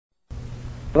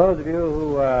Those of you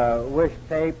who wish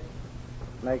tapes,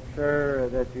 make sure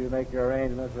that you make your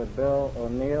arrangements with Bill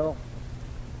O'Neill.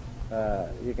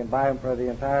 You can buy them for the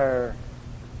entire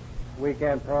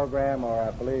weekend program, or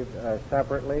I believe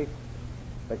separately.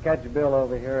 But catch Bill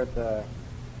over here at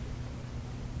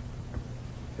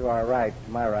to our right,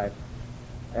 to my right.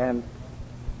 And,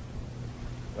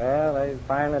 well, they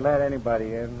finally let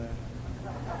anybody in.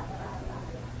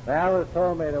 They always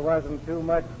told me there wasn't too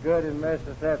much good in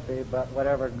Mississippi, but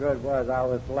whatever good was, I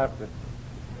always left it.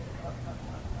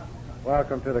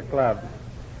 Welcome to the club.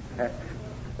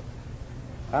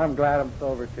 I'm glad I'm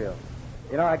sober, too.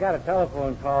 You know, I got a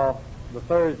telephone call the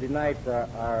Thursday night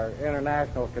our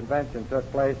international convention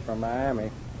took place from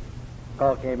Miami. The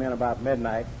call came in about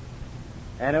midnight.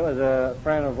 And it was a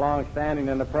friend of long standing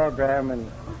in the program, and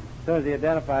as soon as he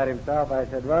identified himself, I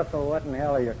said, "Russell, what in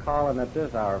hell are you calling at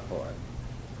this hour for?"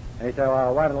 And he said, "Well, I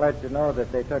wanted to let you know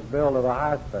that they took Bill to the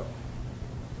hospital."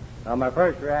 Now, my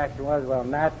first reaction was, well,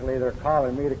 naturally, they're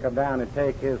calling me to come down and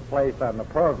take his place on the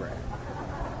program.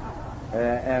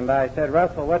 And I said,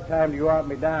 "Russell, what time do you want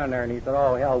me down there?" And he said,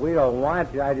 "Oh, hell, we don't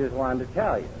want you. I just wanted to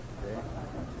tell you."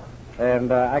 See?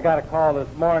 And I got a call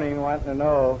this morning wanting to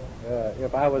know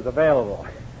if I was available.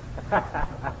 Man,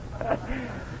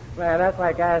 that's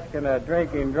like asking a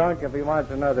drinking drunk if he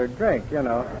wants another drink, you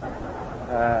know.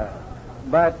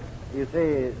 But, you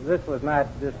see, this was not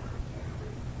just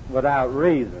without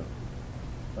reason.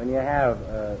 When you have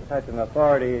such an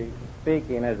authority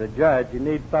speaking as a judge, you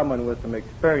need someone with some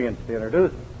experience to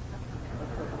introduce him.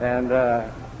 And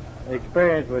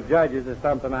experience with judges is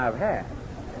something I've had.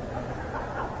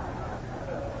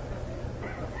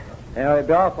 You know, it'd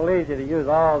be awful easy to use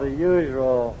all the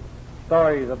usual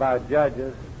stories about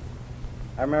judges.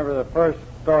 I remember the first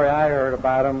story I heard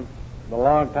about them a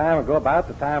long time ago, about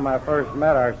the time I first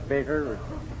met our speaker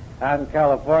out in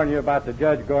California, about the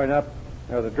judge going up,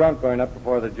 or the drunk going up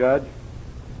before the judge,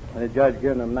 and the judge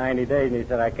giving him 90 days, and he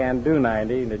said, "I can't do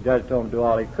 90, and the judge told him to do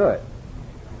all he could.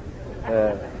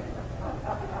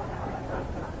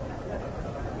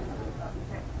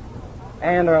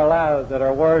 And there are a lot that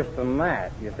are worse than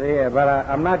that, you see, but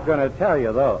I'm not going to tell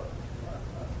you those.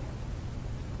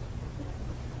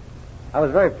 I was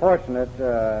very fortunate,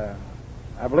 I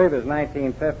believe it was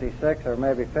 1956 or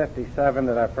maybe 57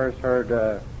 that I first heard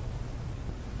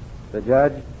the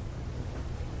judge.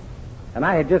 And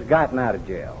I had just gotten out of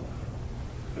jail,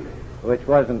 which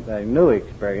wasn't a new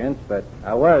experience, but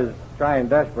I was trying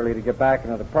desperately to get back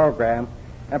into the program.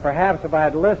 And perhaps if I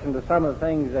had listened to some of the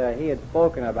things he had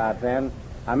spoken about then,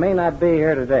 I may not be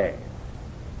here today.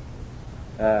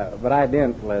 But I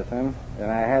didn't listen,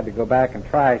 and I had to go back and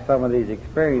try some of these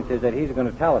experiences that he's going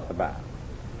to tell us about.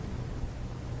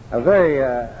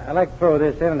 I'd like to throw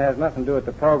this in. It has nothing to do with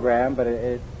the program, but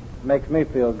it makes me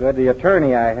feel good. The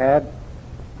attorney I had,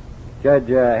 Judge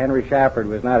Henry Shepard,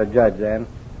 was not a judge then,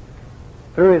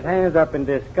 threw his hands up in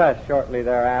disgust shortly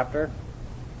thereafter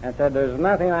and said, "There's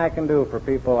nothing I can do for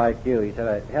people like you." He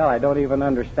said, "Hell, I don't even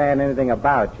understand anything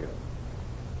about you."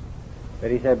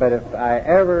 But he said, "But if I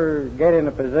ever get in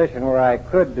a position where I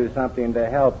could do something to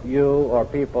help you or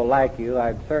people like you,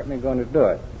 I'm certainly going to do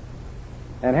it."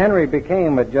 And Henry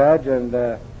became a judge, and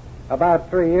about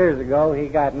 3 years ago, he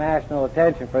got national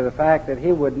attention for the fact that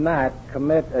he would not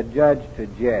commit a judge to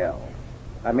jail.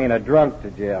 I mean, a drunk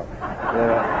to jail.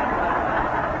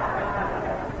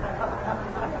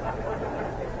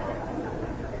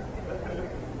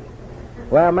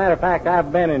 Well, matter of fact,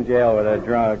 I've been in jail with a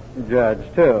drunk judge,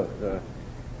 too.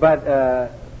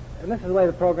 And this is the way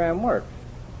the program works.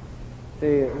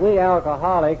 See, we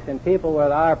alcoholics and people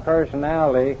with our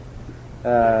personality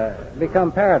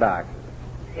become paradoxes.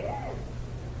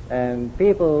 And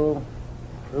people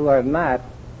who are not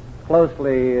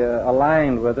closely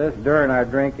aligned with us during our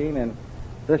drinking and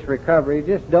this recovery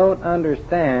just don't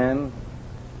understand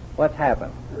what's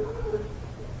happened.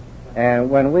 And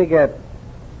when we get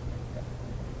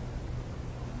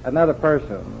another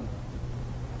person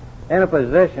in a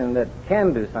position that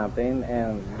can do something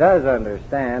and does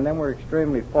understand, then we're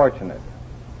extremely fortunate.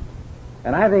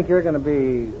 And I think you're going to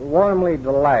be warmly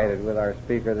delighted with our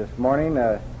speaker this morning.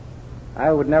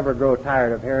 I would never grow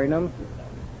tired of hearing him.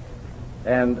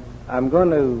 And I'm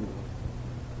going to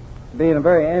be in a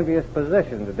very envious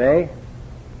position today,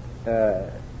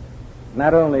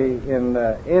 not only in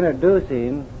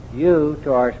introducing you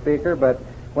to our speaker, but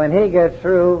when he gets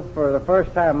through, for the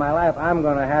first time in my life, I'm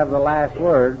going to have the last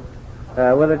word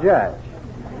with a judge.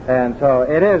 And so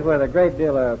it is with a great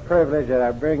deal of privilege that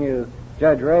I bring you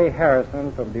Judge Ray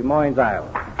Harrison from Des Moines, Iowa.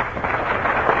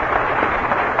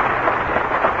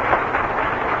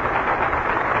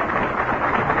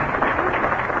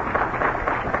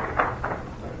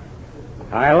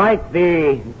 I like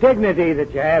the dignity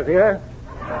that you have here.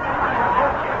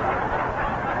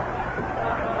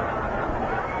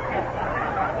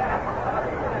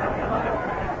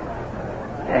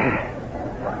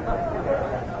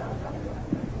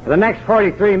 For the next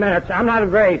 43 minutes, I'm not a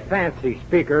very fancy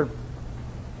speaker,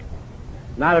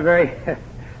 not a very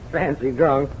fancy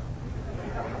drunk.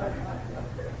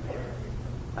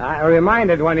 I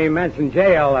reminded when he mentioned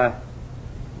jail,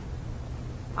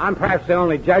 I'm perhaps the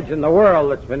only judge in the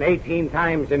world that's been 18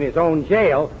 times in his own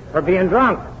jail for being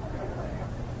drunk.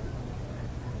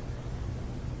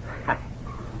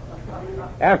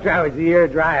 After I was a year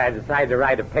dry, I decided to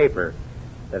write a paper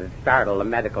that had startled the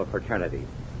medical fraternity.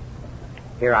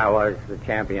 Here I was, the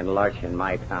champion lush in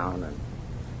my town, and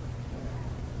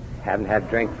hadn't had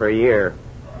drink for a year.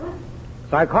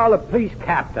 So I called a police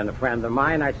captain, a friend of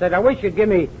mine. I said, I wish you'd give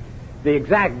me the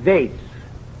exact dates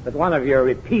that one of your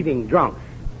repeating drunks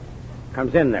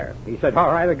comes in there. He said,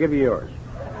 all right, I'll give you yours.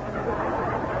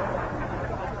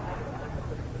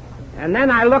 And then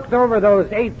I looked over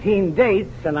those 18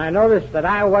 dates, and I noticed that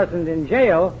I wasn't in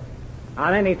jail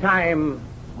on any time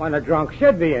when a drunk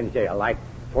should be in jail, like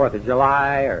 4th of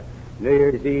July or New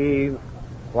Year's Eve,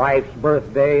 wife's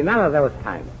birthday, none of those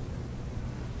times.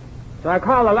 So I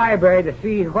called the library to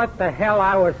see what the hell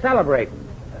I was celebrating.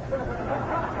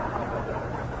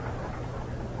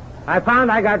 I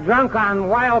found I got drunk on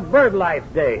Wild Bird Life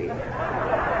Day.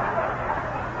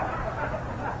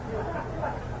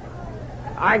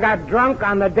 I got drunk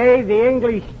on the day the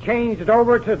English changed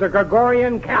over to the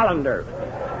Gregorian calendar.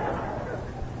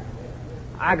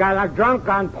 I got drunk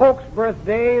on Polk's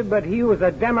birthday, but he was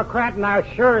a Democrat, and I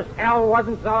sure as hell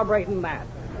wasn't celebrating that.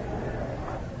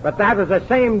 But that was the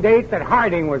same date that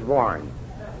Harding was born.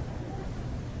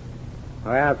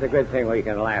 Well, it's a good thing we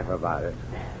can laugh about it.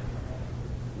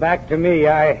 Back to me,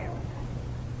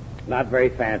 not very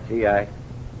fancy.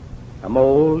 I'm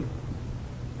old.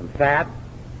 I'm fat.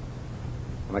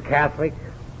 I'm a Catholic.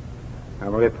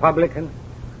 I'm a Republican.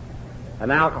 An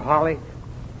alcoholic.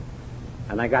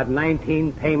 And I got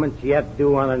 19 payments yet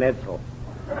due on an Edsel.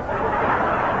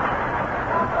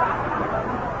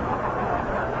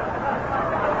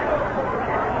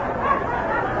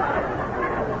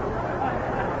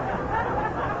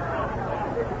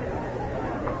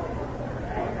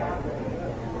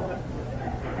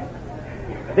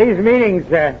 These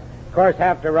meetings, of course,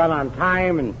 have to run on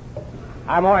time, and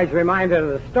I'm always reminded of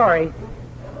the story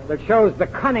that shows the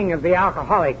cunning of the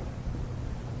alcoholic,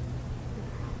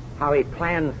 how he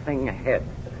plans things ahead.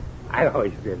 I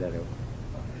always feel that.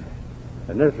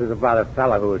 And this is about a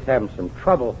fellow who was having some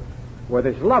trouble with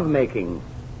his lovemaking.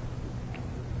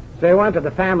 So he went to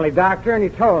the family doctor, and he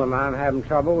told him, I'm having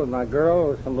trouble with my girl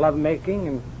with some lovemaking,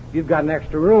 and you've got an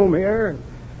extra room here.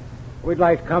 We'd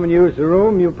like to come and use the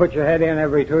room. You put your head in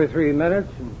every 2 or 3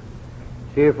 minutes and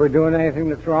see if we're doing anything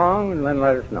that's wrong, and then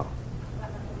let us know.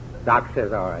 Doc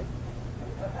says, all right.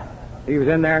 He was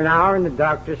in there an hour, and the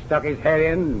doctor stuck his head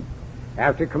in. And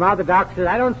after he come out, the doctor said,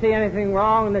 I don't see anything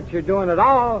wrong that you're doing at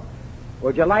all.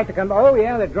 Would you like to come? Oh,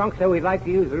 yeah, the drunk said we'd like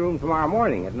to use the room tomorrow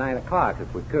morning at 9 o'clock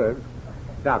if we could.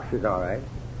 Doc says, all right.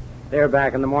 They were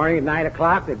back in the morning at 9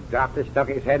 o'clock. The doctor stuck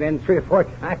his head in 3 or 4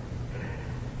 times.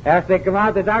 After they come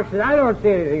out, the doctor said, I don't see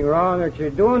anything wrong that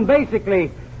you're doing. Basically,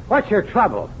 what's your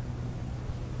trouble?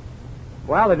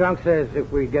 Well, the drunk says,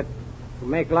 if we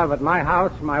make love at my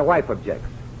house, my wife objects.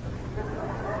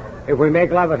 If we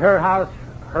make love at her house,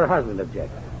 her husband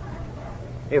objects.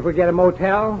 If we get a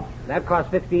motel, that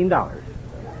costs $15.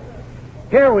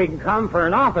 Here we can come for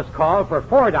an office call for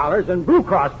 $4, and Blue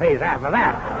Cross pays half of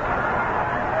that.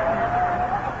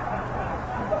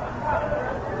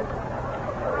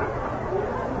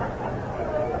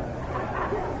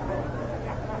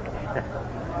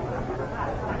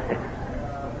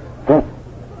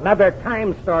 Another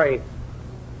time story.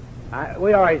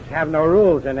 We always have no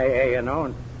rules in AA, you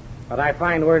know, but I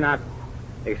find we're not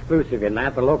exclusive in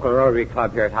that. The local Rotary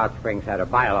Club here at Hot Springs had a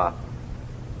bylaw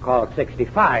called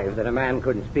 65 that a man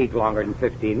couldn't speak longer than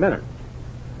 15 minutes.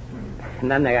 And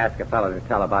then they asked a fellow to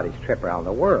tell about his trip around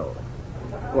the world.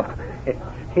 Well,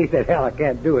 he said, hell, I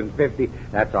can't do it in 50.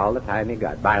 That's all the time he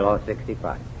got. Bylaw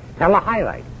 65. Tell the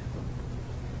highlights.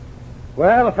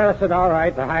 Well, the fellow said, all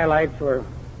right, the highlights were...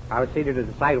 I was seated at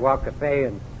the Sidewalk Cafe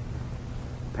in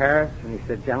Paris, and he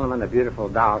said, gentlemen, a beautiful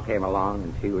doll came along,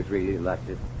 and she was really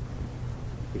luscious.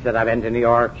 He said, I've been to New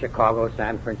York, Chicago,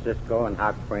 San Francisco, and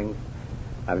Hot Springs.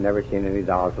 I've never seen any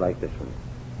dolls like this one.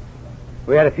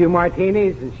 We had a few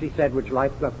martinis, and she said, would you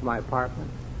like to go up to my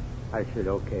apartment? I said,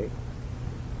 okay.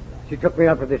 She took me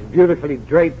up to this beautifully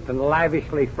draped and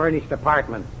lavishly furnished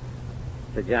apartment.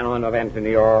 The gentlemen have been to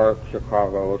New York,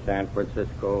 Chicago, San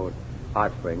Francisco,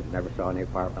 Hot Springs. Never saw any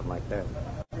apartment like that.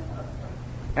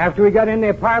 After we got in the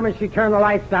apartment, she turned the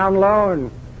lights down low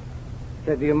and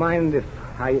said, "Do you mind if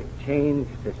I change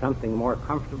to something more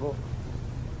comfortable?"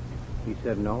 He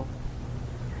said no.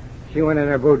 She went in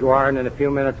her boudoir and in a few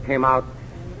minutes came out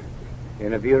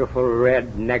in a beautiful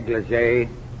red negligee,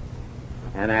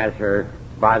 and as her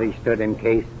body stood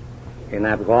encased in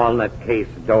that walnut case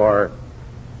door,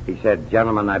 he said,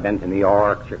 "Gentlemen, I've been to New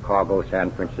York, Chicago,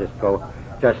 San Francisco."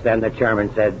 Just then the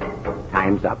chairman said,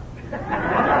 "Time's up."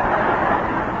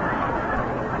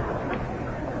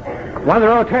 One of the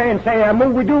Rotarians say, "I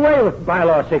move we do away with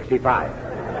bylaw 65.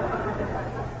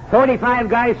 45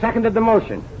 guys seconded the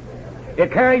motion.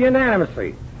 It carried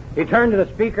unanimously. He turned to the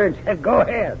speaker and said, "Go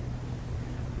ahead."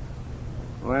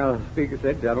 Well, the speaker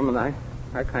said, "Gentlemen,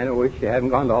 I kind of wish you hadn't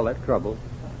gone to all that trouble."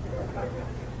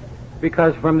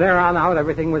 Because from there on out,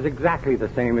 everything was exactly the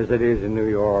same as it is in New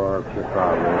York,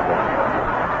 Chicago.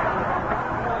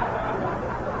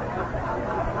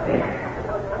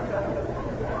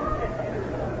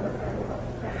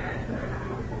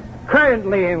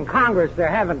 Currently in Congress, they're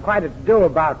having quite a to-do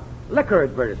about liquor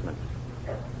advertisements.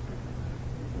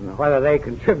 And whether they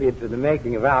contribute to the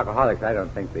making of alcoholics, I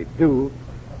don't think they do.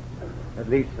 At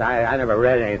least I never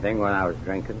read anything when I was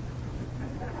drinking.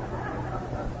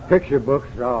 Picture books,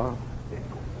 all.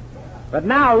 But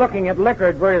now, looking at liquor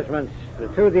advertisements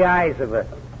through the eyes of an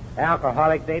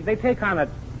alcoholic, they take on a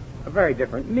very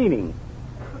different meaning.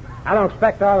 I don't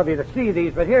expect all of you to see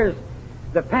these, but here's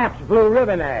the Pabst Blue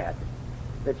Ribbon ad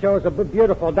that shows a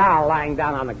beautiful doll lying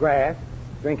down on the grass,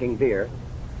 drinking beer,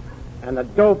 and a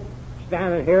dope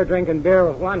standing here drinking beer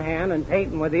with one hand and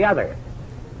painting with the other.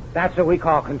 That's what we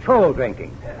call control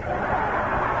drinking.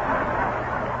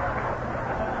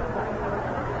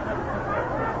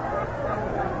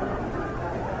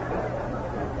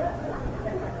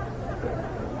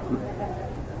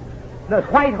 The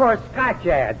White Horse Scotch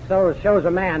ad shows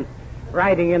a man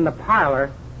riding in the parlor.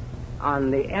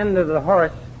 On the end of the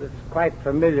horse that's quite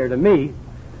familiar to me.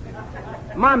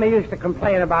 Mama used to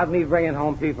complain about me bringing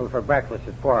home people for breakfast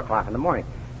at 4 o'clock in the morning.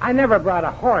 I never brought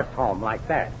a horse home like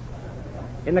that.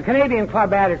 In the Canadian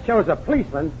Club ad, it shows a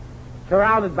policeman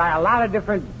surrounded by a lot of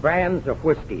different brands of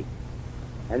whiskey.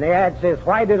 And the ad says,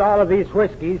 "Why did all of these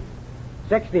whiskeys,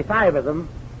 65 of them,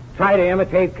 try to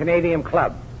imitate Canadian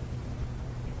Club?"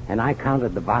 And I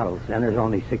counted the bottles, and there's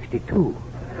only 62.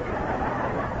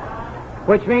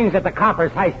 Which means that the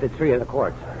coppers heisted 3 of the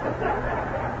quarts.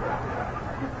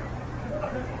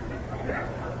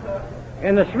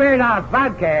 In the Smirnoff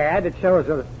vodka ad, it shows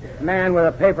a man with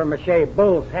a papier-mâché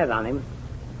bull's head on him,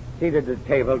 seated at a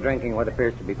table drinking what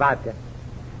appears to be vodka.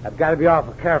 I've got to be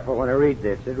awful careful when I read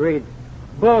this. It reads,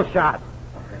 "Bullshot.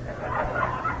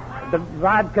 The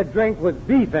vodka drink with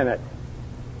beef in it.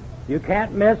 You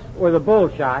can't miss with a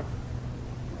bullshot.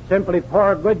 Simply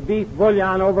pour good beef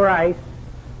bouillon over ice,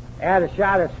 add a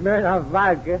shot of Smirnoff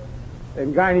vodka,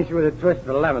 and garnish with a twist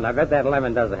of lemon." I bet that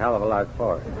lemon does a hell of a lot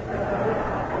for it.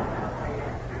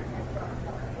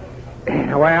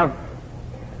 Well,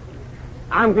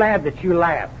 I'm glad that you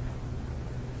laughed.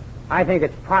 I think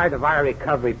it's part of our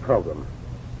recovery program.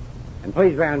 And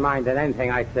please bear in mind that anything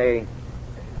I say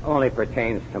only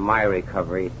pertains to my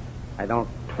recovery. I don't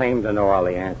claim to know all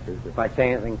the answers. If I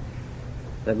say anything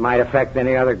that might affect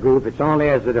any other group, it's only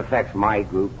as it affects my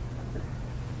group.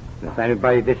 If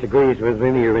anybody disagrees with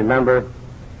me, you remember,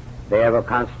 they have a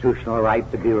constitutional right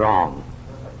to be wrong.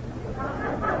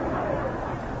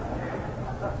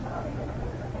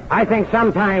 I think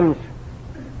sometimes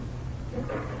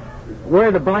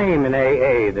we're to blame in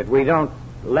AA that we don't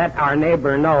let our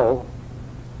neighbor know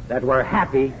that we're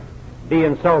happy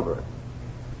being sober.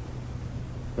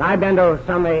 And I've been to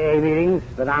some AA meetings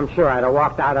that I'm sure I'd have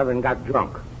walked out of and got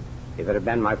drunk if it had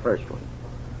been my first one.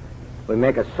 We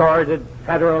make a sordid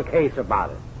federal case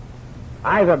about it.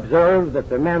 I've observed that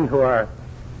the men who are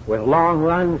with long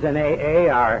runs in AA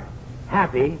are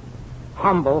happy,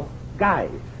 humble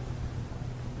guys,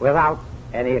 without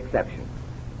any exception.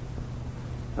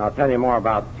 I'll tell you more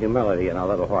about humility in a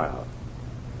little while.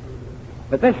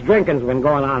 But this drinking's been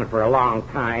going on for a long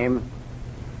time,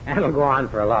 and it'll go on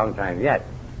for a long time yet.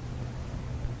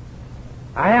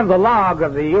 I have the log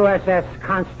of the USS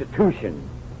Constitution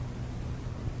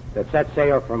that set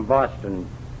sail from Boston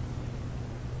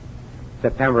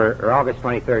August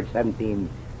 23rd,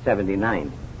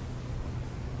 1779.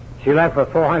 She left with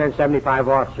 475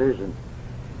 officers and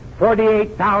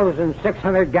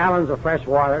 48,600 gallons of fresh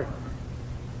water,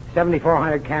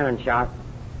 7,400 cannon shot,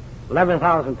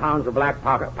 11,000 pounds of black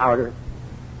powder,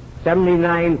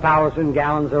 79,000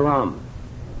 gallons of rum.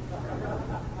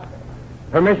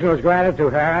 Permission was granted to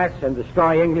harass and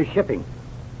destroy English shipping.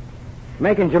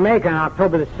 Making Jamaica on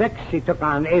October the 6th, she took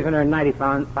on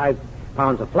 895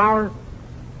 pounds of flour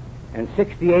and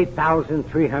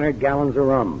 68,300 gallons of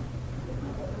rum.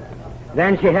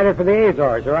 Then she headed for the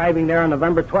Azores, arriving there on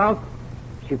November 12th.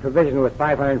 She provisioned with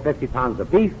 550 pounds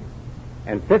of beef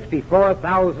and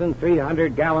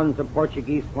 54,300 gallons of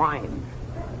Portuguese wine.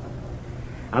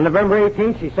 On November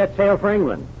 18th, she set sail for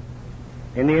England.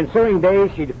 In the ensuing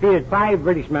days, she defeated 5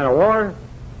 British men of war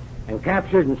and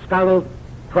captured and scuttled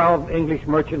 12 English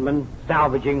merchantmen,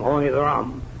 salvaging only the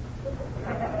rum.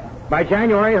 By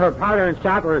January, her powder and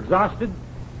shot were exhausted,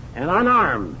 and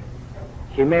unarmed,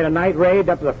 she made a night raid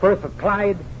up the Firth of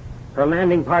Clyde. Her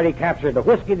landing party captured the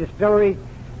whiskey distillery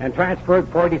and transferred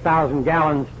 40,000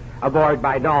 gallons aboard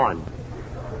by dawn.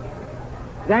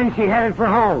 Then she headed for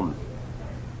home.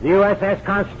 The USS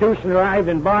Constitution arrived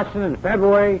in Boston in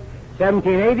February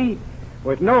 1780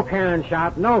 with no cannon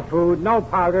shot, no food, no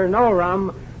powder, no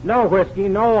rum, no whiskey,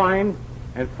 no wine,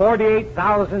 and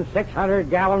 48,600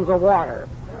 gallons of water.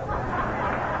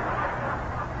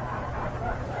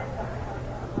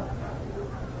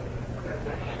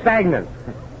 Stagnant.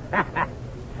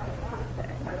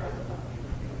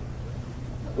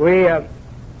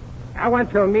 I went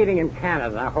to a meeting in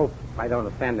Canada. I hope I don't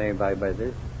offend anybody by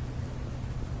this.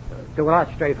 To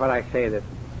illustrate what I say, that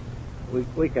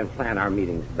we can plan our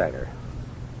meetings better.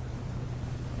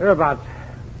 There were about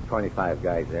 25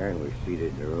 guys there, and we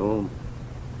seated in a room.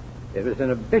 It was in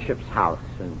a bishop's house,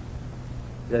 and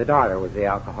the daughter was the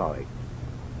alcoholic.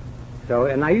 So,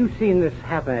 and now you've seen this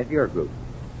happen at your group.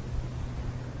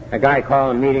 A guy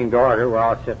called a meeting to order. We're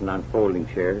all sitting on folding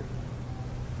chairs.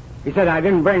 He said, I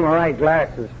didn't bring my right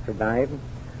glasses tonight,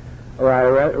 or I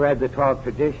read the 12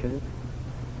 traditions,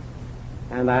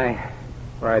 and I'd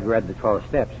read the 12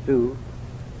 steps, too,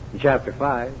 in chapter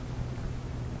 5.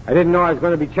 I didn't know I was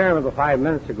going to be chairman till 5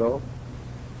 minutes ago.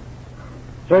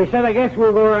 So he said, I guess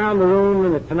we'll go around the room,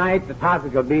 and tonight the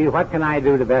topic will be, what can I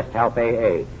do to best help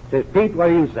AA? He says, Pete, what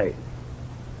do you say?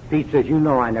 Pete says, you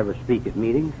know I never speak at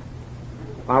meetings.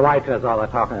 My wife does all the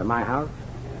talking at my house.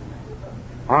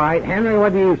 All right, Henry,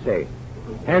 what do you say?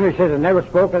 Henry says, I never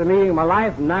spoke at a meeting in my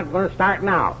life. I'm not going to start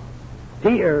now.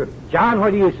 John,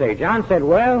 what do you say? John said,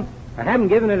 well, I haven't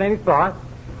given it any thought,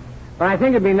 but I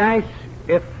think it'd be nice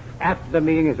if after the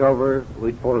meeting is over,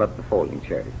 we'd fold up the folding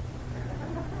chairs.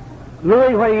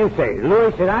 Louis, what do you say?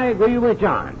 Louis said, I agree with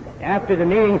John. After the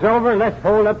meeting's over, let's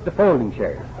fold up the folding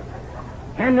chairs.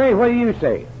 Henry, what do you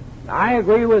say? I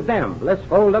agree with them. Let's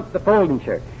fold up the folding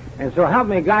chairs. And so help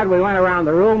me God, we went around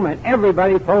the room and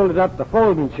everybody folded up the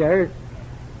folding chairs.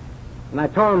 And I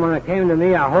told them when it came to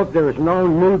me, I hope there was no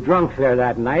new drunks there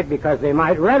that night, because they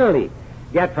might readily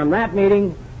get from that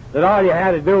meeting that all you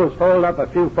had to do was fold up a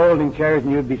few folding chairs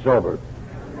and you'd be sober.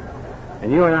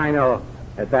 And you and I know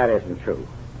that that isn't true.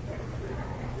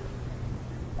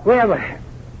 We have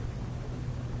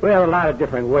a lot of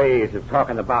different ways of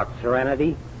talking about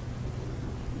serenity.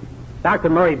 Dr.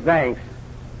 Murray Banks,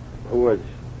 who was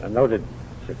a noted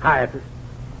psychiatrist,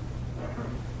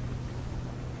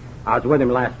 I was with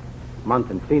him last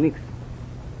month in Phoenix,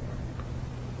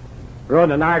 wrote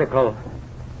an article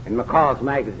in McCall's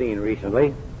magazine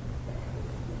recently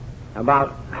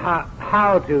about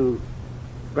how to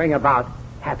bring about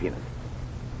happiness.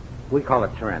 We call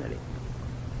it serenity.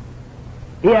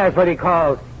 He has what he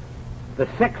calls the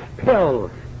 6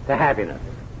 pills to happiness.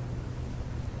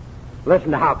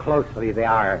 Listen to how closely they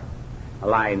are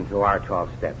aligned to our 12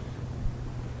 steps.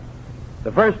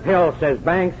 The first pill, says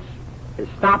Banks, is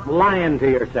stop lying to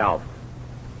yourself.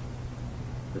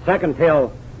 The second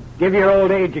pill, give your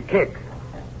old age a kick.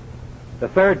 The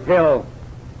third pill,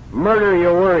 murder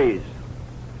your worries.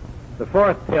 The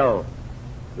fourth pill,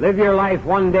 live your life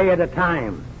one day at a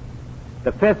time.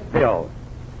 The fifth pill,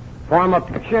 form a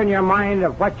picture in your mind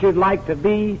of what you'd like to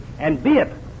be and be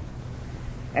it.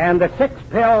 And the sixth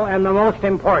pill, and the most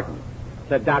important,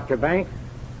 said Dr. Banks,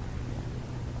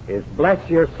 is bless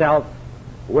yourself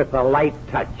with a light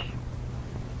touch.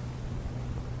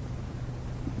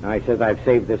 Now, he says, I've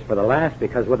saved this for the last,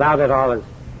 because without it all is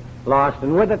lost,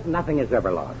 and with it nothing is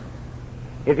ever lost.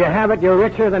 If you have it, you're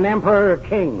richer than emperor or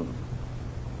king.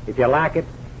 If you lack it,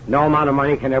 no amount of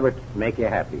money can ever make you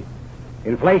happy.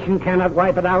 Inflation cannot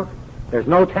wipe it out. There's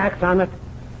no tax on it.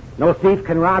 No thief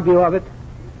can rob you of it.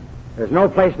 There's no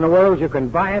place in the world you can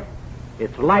buy it.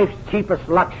 It's life's cheapest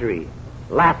luxury,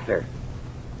 laughter.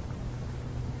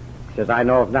 He says, I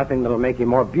know of nothing that'll make you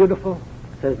more beautiful,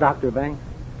 says Dr. Banks.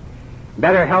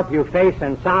 Better help you face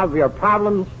and solve your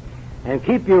problems and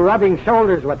keep you rubbing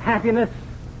shoulders with happiness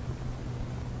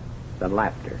than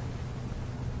laughter.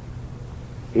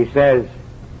 He says,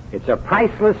 it's a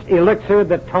priceless elixir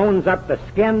that tones up the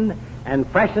skin, and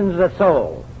freshens the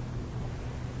soul.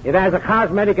 It has a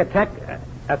cosmetic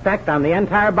effect on the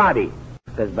entire body,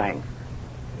 says Banks.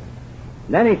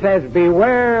 Then he says,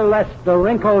 beware lest the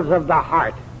wrinkles of the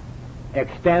heart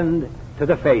extend to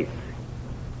the face.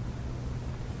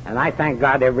 And I thank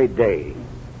God every day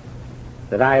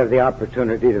that I have the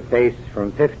opportunity to face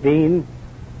from 15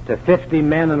 to 50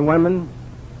 men and women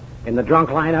in the drunk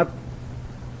lineup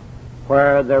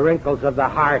where the wrinkles of the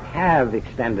heart have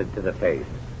extended to the face.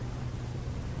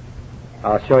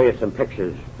 I'll show you some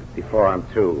pictures before I'm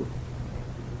through.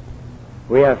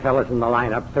 We have fellas in the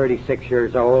lineup, 36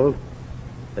 years old,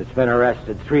 that's been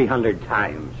arrested 300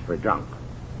 times for drunk.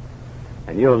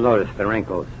 And you'll notice the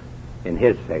wrinkles in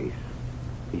his face.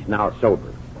 He's now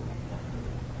sober.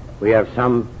 We have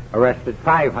some arrested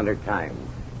 500 times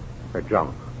for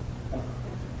drunk.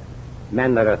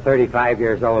 Men that are 35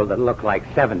 years old that look like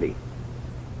 70.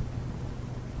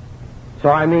 So,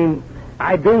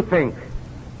 I do think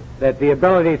that the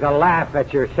ability to laugh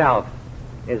at yourself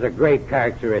is a great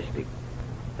characteristic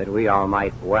that we all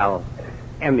might well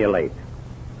emulate.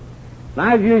 Now,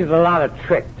 I've used a lot of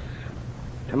tricks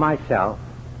to myself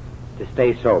to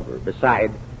stay sober,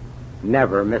 besides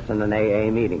never missing an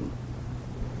AA meeting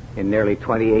in nearly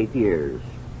 28 years.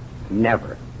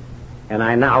 Never. And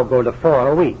I now go to 4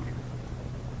 a week.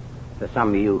 To some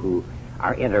of you who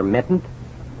are intermittent,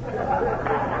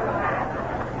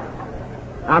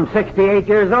 I'm 68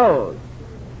 years old.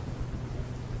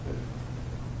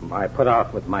 I put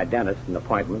off with my dentist an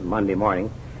appointment Monday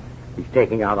morning. He's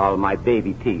taking out all my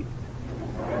baby teeth.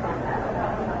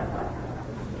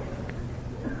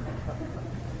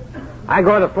 I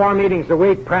go to 4 meetings a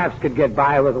week, perhaps could get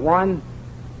by with 1.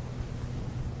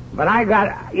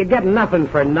 But you get nothing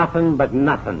for nothing but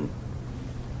nothing.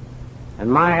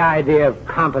 And my idea of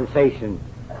compensation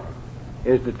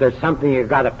is that there's something you've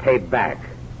got to pay back.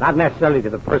 Not necessarily to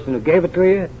the person who gave it to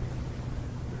you,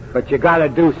 but you got to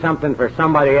do something for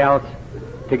somebody else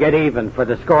to get even for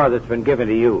the score that's been given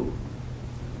to you.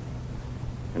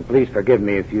 And please forgive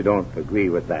me if you don't agree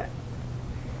with that.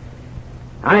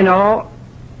 I know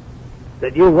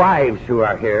that you wives who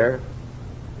are here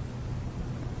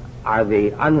are the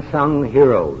unsung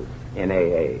heroes in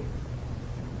AA.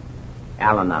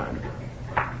 Al-Anon.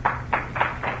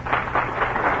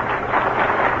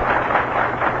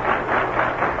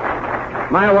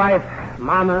 My wife,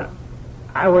 Mama,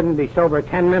 I wouldn't be sober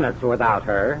 10 minutes without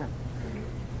her.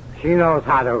 She knows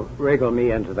how to wriggle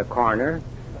me into the corner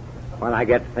when I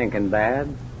get thinking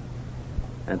bad.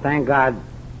 And thank God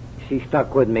she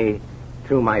stuck with me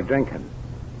through my drinking.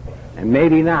 And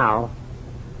maybe now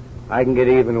I can get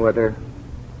even with her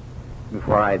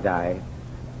before I die.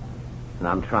 And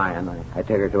I'm trying. I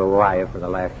take her to Hawaii for the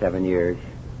last 7 years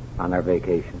on our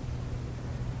vacation.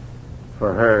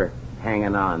 For her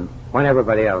hanging on when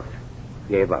everybody else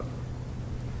gave up.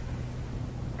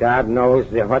 God knows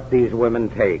what these women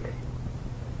take.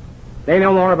 They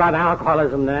know more about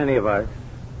alcoholism than any of us.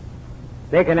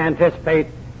 They can anticipate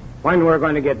when we're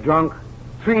going to get drunk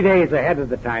 3 days ahead of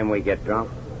the time we get drunk.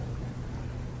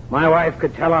 My wife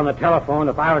could tell on the telephone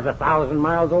if I was 1,000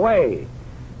 miles away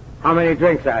how many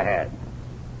drinks I had.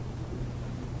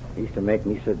 It used to make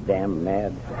me so damn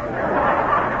mad.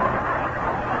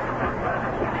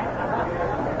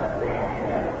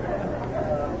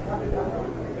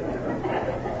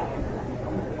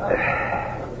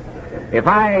 If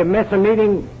I miss a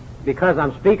meeting because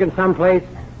I'm speaking someplace,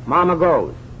 Mama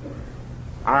goes.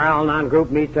 Our Al-Anon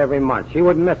group meets every month. She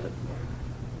wouldn't miss it.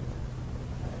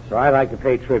 So I'd like to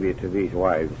pay tribute to these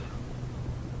wives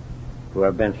who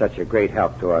have been such a great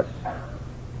help to us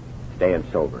staying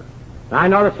sober. Now, I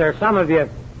notice there are some of you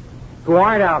who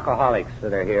aren't alcoholics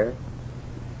that are here.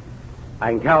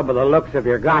 I can tell by the looks of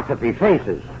your gossipy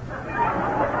faces.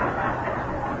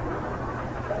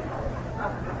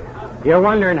 You're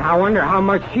wondering, I wonder how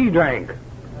much she drank.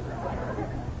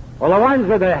 Well, the ones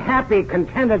with the happy,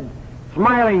 contented,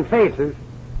 smiling faces,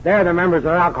 they're the members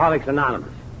of Alcoholics Anonymous.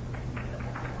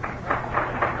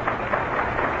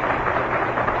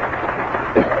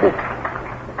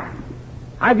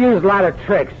 I've used a lot of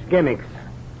tricks, gimmicks,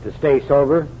 to stay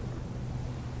sober.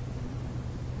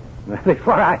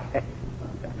 Before I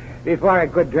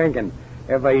quit drinking,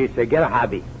 everybody used to say, get a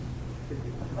hobby.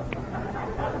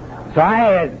 So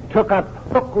I took up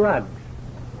hook rugs.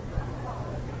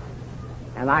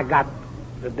 And I got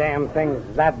the damn things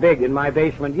that big in my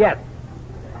basement yet,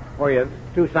 where you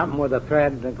do something with a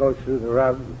thread that goes through the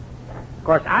rug. Of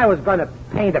course, I was going to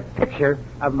paint a picture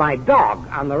of my dog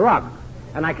on the rug,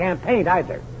 and I can't paint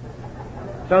either.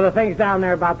 So the thing's down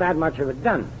there about that much of it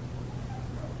done.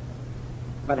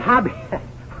 But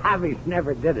hobbies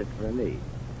never did it for me.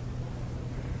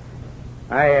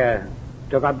 I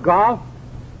took up golf.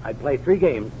 I'd play 3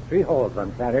 games, 3 holes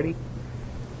on Saturday,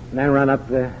 and then run up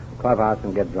to the clubhouse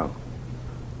and get drunk.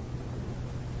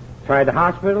 Tried the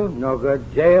hospital, no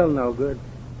good. Jail, no good.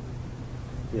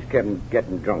 Just kept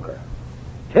getting drunker.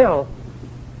 Till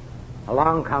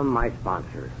along come my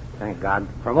sponsors, thank God,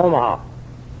 from Omaha,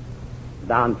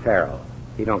 Don Farrell.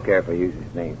 He don't care if I use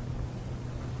his name.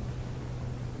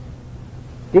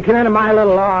 He came into my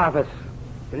little law office,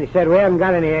 and he said, we haven't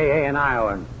got any AA in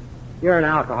Iowa, and you're an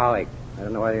alcoholic. I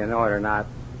don't know whether you know it or not.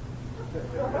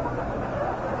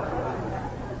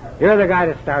 You're the guy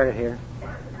that started here.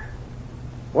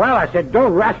 Well, I said,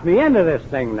 don't rush me into this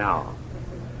thing now.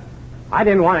 I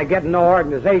didn't want to get in no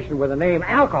organization with the name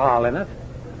alcohol in it.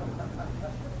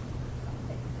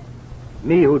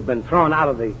 Me, who'd been thrown out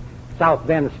of the South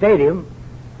Bend Stadium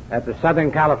at the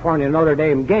Southern California Notre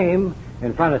Dame game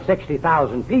in front of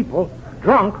 60,000 people,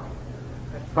 drunk,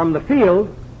 from the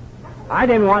field, I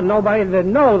didn't want nobody to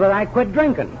know that I quit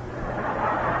drinking.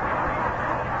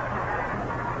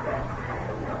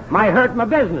 Might hurt my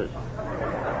business.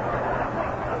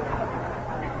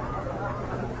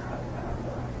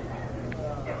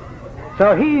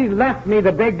 So he left me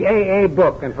the big AA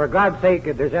book, and for God's sake,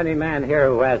 if there's any man here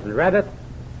who hasn't read it,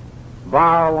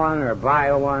 borrow one or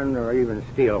buy one or even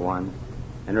steal one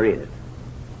and read it.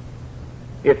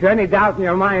 If there's any doubt in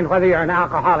your mind whether you're an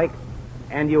alcoholic,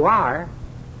 and you are,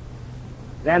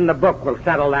 then the book will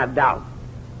settle that doubt.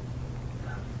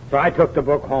 So I took the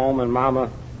book home, and Mama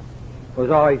was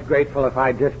always grateful if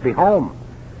I'd just be home,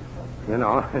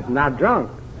 not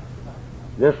drunk.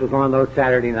 This was one of those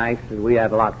Saturday nights that we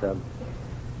had lots of.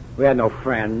 We had no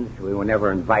friends. We were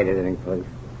never invited any place.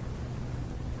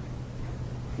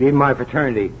 Even my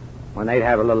fraternity, when they'd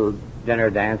have a little dinner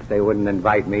dance, they wouldn't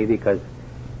invite me because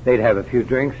they'd have a few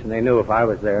drinks, and they knew if I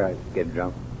was there, I'd get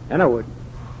drunk. And I would.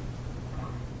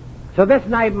 So this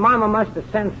night, Mama must have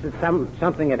sensed that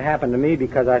something had happened to me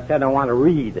because I said I want to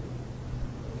read.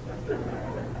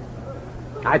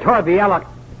 I tore the yellow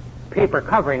paper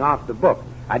covering off the book.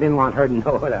 I didn't want her to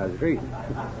know what I was reading.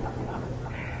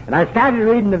 And I started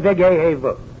reading the big AA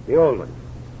book, the old one.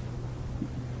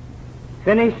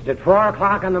 Finished at 4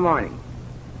 o'clock in the morning,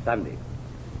 Sunday.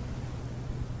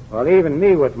 Well, even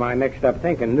me with my mixed up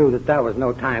thinking knew that was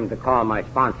no time to call my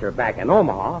sponsor back in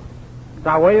Omaha. So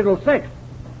I waited till 6.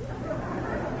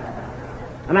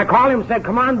 And I called him and said,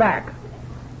 come on back.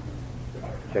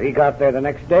 So he got there the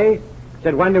next day,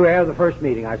 said, when do we have the first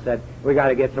meeting? I said, we got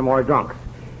to get some more drunks.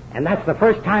 And that's the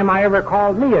first time I ever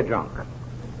called me a drunk.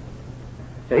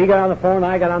 So he got on the phone,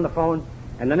 I got on the phone,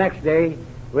 and the next day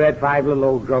we had 5 little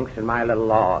old drunks in my little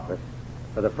law office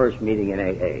for the first meeting in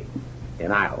AA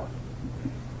in Iowa.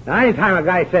 Now, anytime a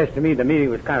guy says to me the meeting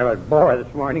was kind of a bore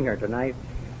this morning or tonight,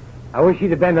 I wish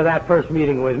he'd have been to that first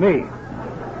meeting with me.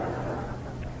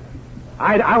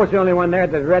 I was the only one there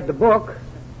that read the book.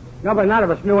 None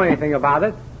of us knew anything about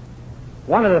it.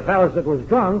 One of the fellows that was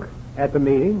drunk at the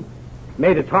meeting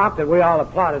made a talk that we all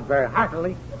applauded very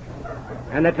heartily.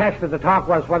 And the text of the talk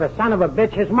was, what a son of a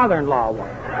bitch his mother-in-law was.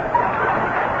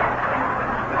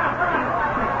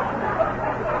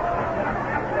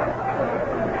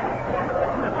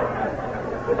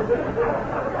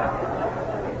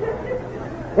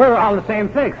 We were all the same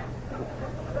fix.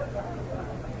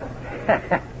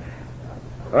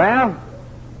 Well,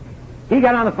 he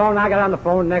got on the phone, I got on the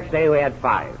phone. Next day we had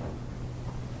 5.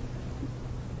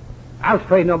 I was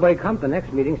afraid nobody'd come to the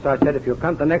next meeting, so I said, if you'll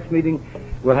come to the next meeting,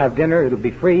 we'll have dinner, it'll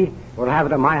be free, we'll have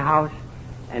it at my house,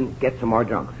 and get some more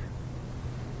drunks.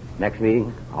 Next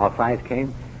meeting, all 5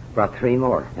 came, brought 3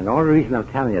 more. And the only reason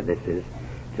I'm telling you this is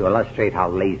to illustrate how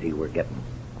lazy we're getting.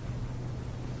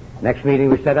 Next meeting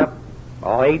we set up,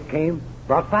 all 8 came,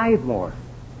 brought 5 more.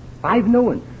 5 new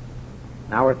ones.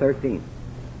 Now we're 13.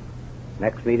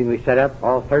 Next meeting we set up,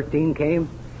 all 13 came,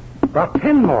 brought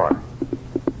 10 more.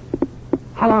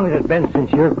 How long has it been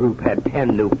since your group had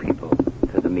 10 new people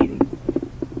to the meeting?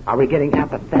 Are we getting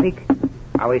apathetic?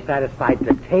 Are we satisfied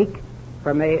to take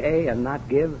from AA and not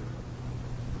give?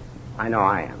 I know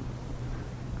I am.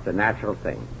 It's a natural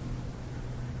thing.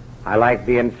 I like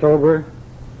being sober,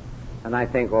 and I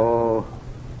think,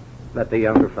 let the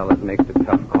younger fellas make the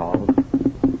tough calls.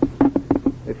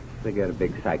 If they get a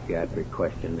big psychiatric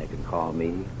question, they can call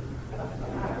me.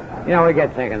 We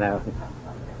get thinking that.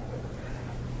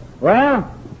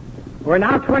 Well, we're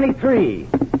now 23.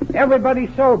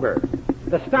 Everybody's sober.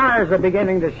 The stars are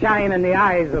beginning to shine in the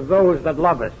eyes of those that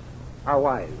love us, our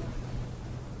wives.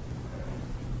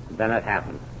 Then it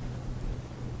happened.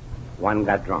 One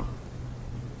got drunk.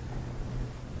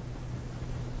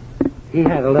 He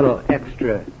had a little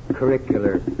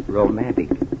extracurricular romantic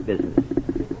business.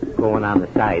 going on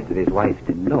the side that his wife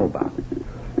didn't know about.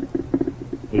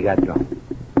 He got drunk.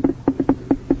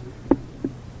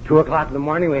 2 o'clock in the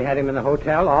morning, we had him in the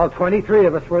hotel. All 23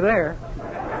 of us were there.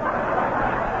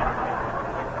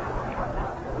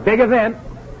 Big event.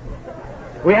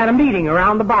 We had a meeting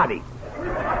around the body.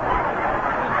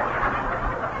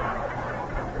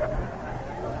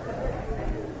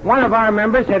 One of our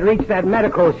members had reached that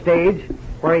medical stage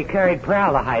where he carried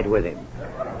formaldehyde with him.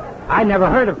 I never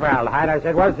heard of formaldehyde. I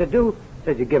said, what does it do? He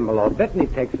said, you give him a little bit and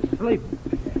he takes a sleep.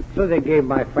 So they gave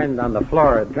my friend on the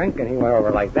floor a drink and he went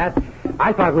over like that.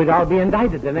 I thought we'd all be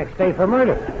indicted the next day for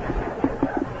murder.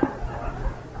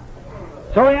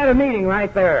 So we had a meeting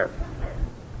right there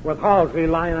with Halsey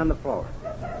lying on the floor.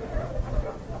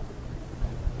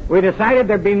 We decided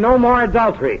there'd be no more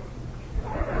adultery.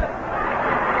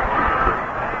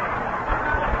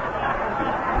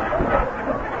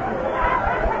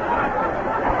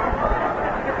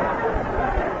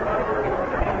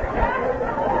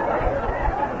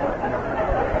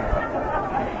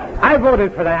 I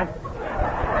voted for that.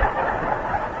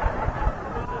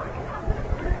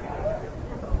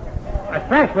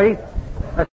 Especially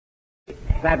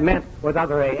that meant with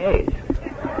other AAs.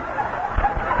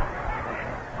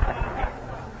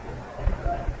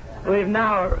 We've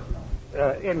now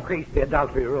increased the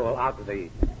adultery rule out to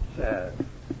the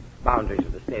boundaries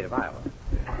of the state of Iowa.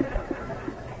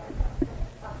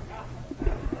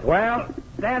 Well,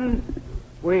 then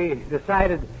we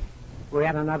decided we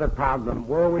had another problem.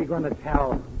 Were we going to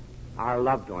tell our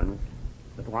loved ones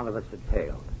that one of us had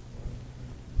failed?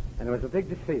 And it was a big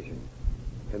decision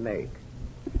to make.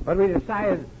 But we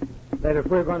decided that if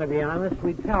we're going to be honest,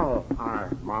 we'd tell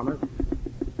our mamas.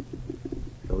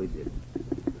 So we did.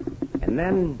 And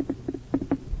then,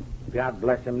 God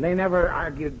bless them, they never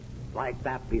argued like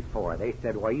that before. They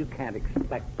said, well, you can't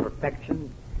expect perfection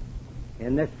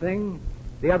in this thing.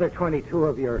 The other 22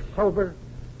 of you are sober.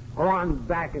 Go on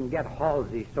back and get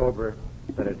Halsey sober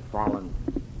that had fallen.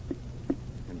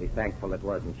 And be thankful it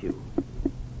wasn't you.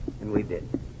 And we did.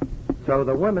 So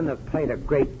the women have played a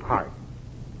great part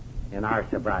in our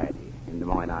sobriety in Des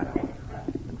Moines, Iowa.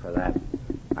 And for that,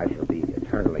 I shall be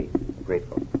eternally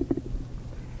grateful.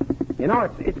 You know,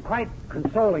 it's quite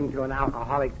consoling to an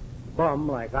alcoholic bum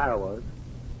like I was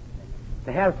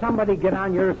to have somebody get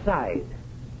on your side.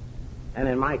 And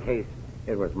in my case,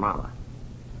 it was Mama.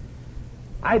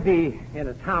 I'd be in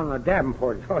a town like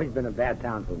Davenport. It's always been a bad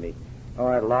town for me. Oh,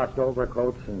 I'd lost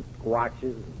overcoats and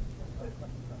watches.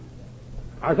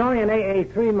 I was only in AA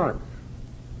 3 months.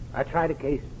 I tried a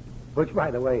case, which,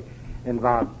 by the way,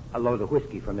 involved a load of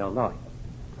whiskey from Illinois.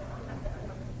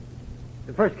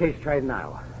 The first case tried in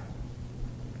Iowa.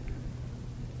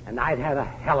 And I'd had a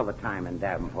hell of a time in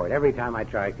Davenport every time I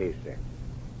tried a case there.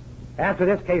 After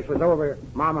this case was over,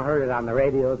 Mama heard it on the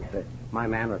radio that my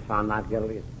man was found not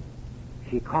guilty.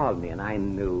 She called me, and I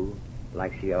knew,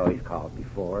 like she always called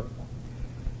before.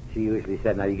 She usually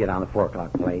said, now you get on the 4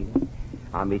 o'clock plane.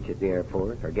 I'll meet you at the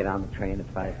airport, or get on the train at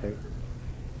 5:30.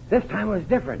 This time was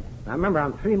different. I remember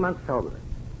I'm 3 months sober.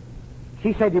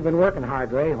 She said, you've been working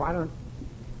hard, Ray. Why don't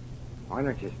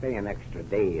you stay an extra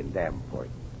day in Davenport?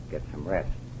 Get some rest.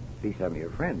 See some of your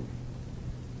friends.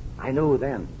 I knew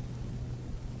then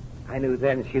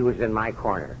she was in my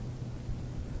corner.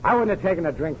 I wouldn't have taken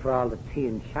a drink for all the tea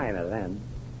in China then.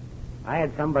 I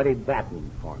had somebody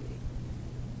batting for me.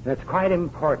 And it's quite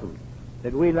important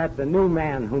that we let the new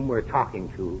man whom we're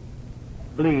talking to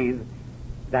believe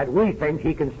that we think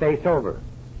he can stay sober.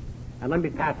 And let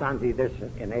me pass on to you this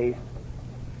in haste.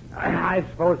 I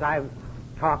suppose I've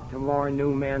talked to more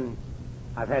new men.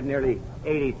 I've had nearly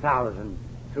 80,000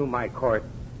 through my court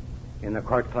in the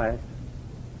court class.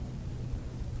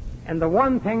 And the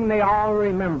one thing they all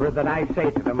remember that I say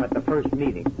to them at the first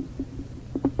meeting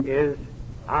is,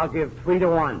 I'll give 3 to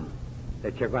 1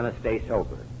 that you're going to stay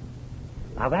sober.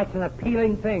 Now, that's an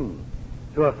appealing thing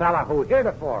to a fellow who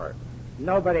heretofore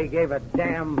nobody gave a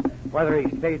damn whether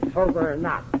he stayed sober or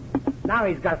not. Now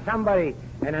he's got somebody,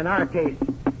 and in our case,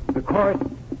 the court,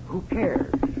 who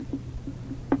cares,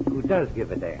 who does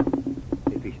give a damn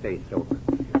if he stays sober.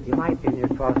 You might, in your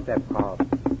 12-step call,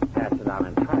 pass it on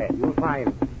and try it. You'll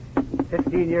find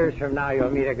 15 years from now, you'll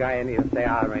meet a guy and he'll say,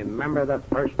 I'll remember the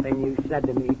first thing you said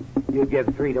to me. You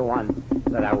give 3 to 1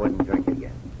 that I wouldn't drink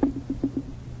again.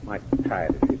 Might try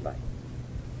it if you'd like.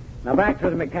 Now back to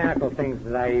the mechanical things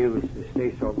that I use to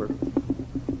stay sober.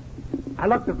 I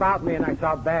looked about me and I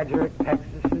saw Badger at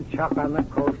Texas and Chuck on the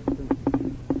coast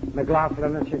and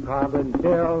McLaughlin in Chicago and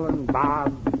Bill and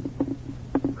Bob,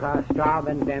 Straub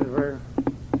in Denver.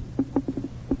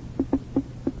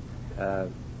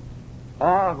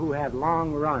 All who had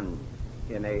long runs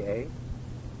in AA.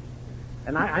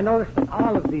 And I noticed that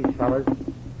all of these fellows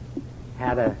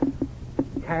had a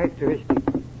characteristic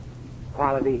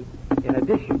quality in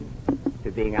addition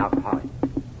to being alcoholics.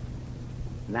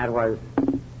 And that was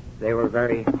they were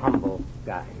very humble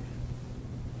guys.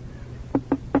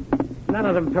 None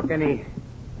of them took any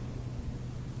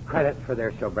credit for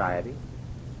their sobriety.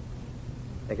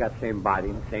 They got the same body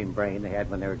and the same brain they had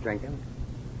when they were drinking.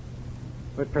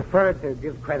 But preferred to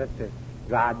give credit to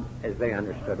God as they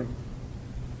understood him.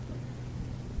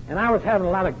 And I was having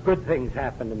a lot of good things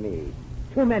happen to me.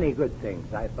 Too many good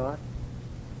things, I thought.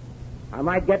 I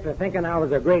might get to thinking I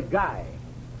was a great guy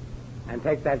and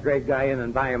take that great guy in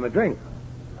and buy him a drink.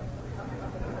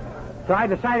 So I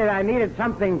decided I needed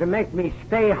something to make me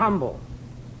stay humble.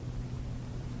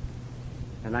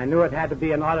 And I knew it had to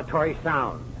be an auditory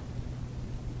sound.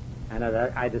 And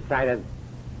I decided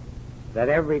that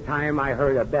every time I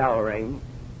heard a bell ring,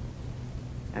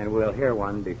 and we'll hear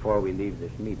one before we leave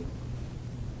this meeting,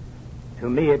 to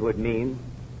me it would mean,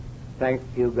 thank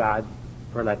you, God,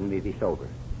 for letting me be sober.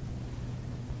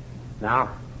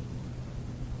 Now,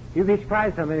 you'd be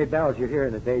surprised how many bells you hear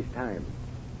in a day's time.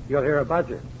 You'll hear a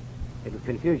buzzer. It'll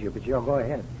confuse you, but you'll go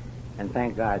ahead and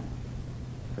thank God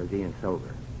for being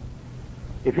sober.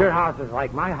 If your house is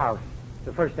like my house,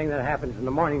 the first thing that happens in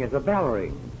the morning is a bell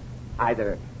ring,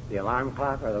 either the alarm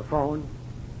clock or the phone.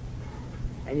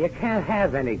 And you can't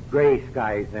have any gray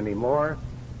skies anymore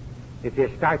if you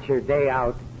start your day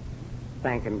out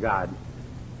thanking God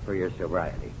for your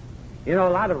sobriety. You know, a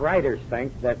lot of writers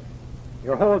think that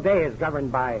your whole day is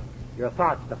governed by your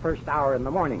thoughts the first hour in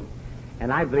the morning.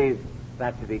 And I believe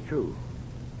that to be true.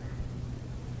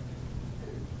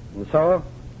 And so,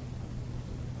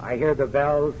 I hear the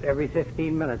bells every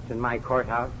 15 minutes in my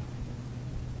courthouse.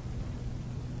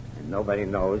 And nobody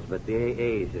knows but the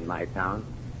AAs in my town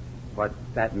what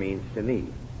that means to me.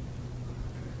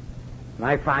 And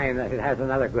I find that it has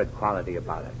another good quality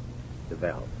about it, the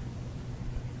bells.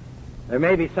 There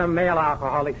may be some male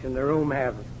alcoholics in the room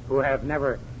who have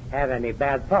never had any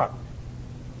bad thoughts.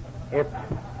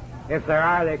 If there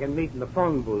are, they can meet in the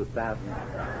phone booth after.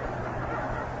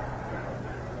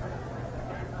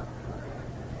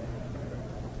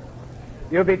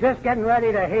 You'll be just getting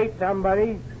ready to hate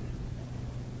somebody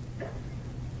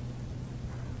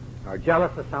or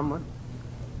jealous of someone,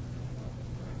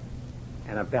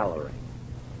 and a bell will ring.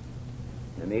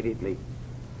 Immediately,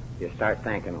 you start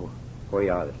thanking who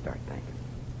you ought to start thanking.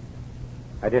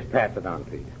 I just pass it on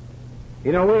to you.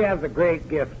 You know, we have the great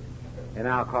gift in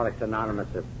Alcoholics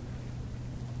Anonymous of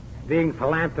being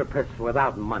philanthropists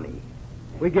without money.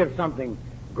 We give something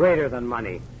greater than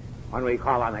money when we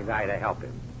call on a guy to help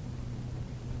him.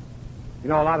 You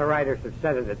know, a lot of writers have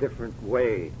said it a different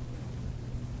way.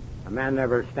 A man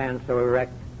never stands so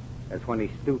erect as when he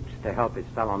stoops to help his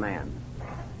fellow man.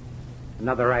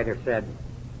 Another writer said,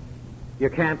 you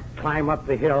can't climb up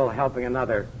the hill helping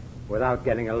another without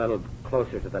getting a little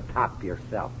closer to the top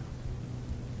yourself.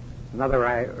 Another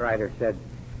writer said,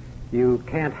 you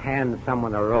can't hand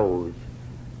someone a rose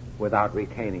without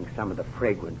retaining some of the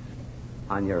fragrance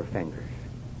on your fingers.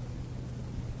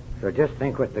 So just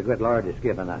think what the good Lord has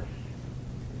given us.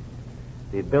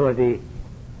 The ability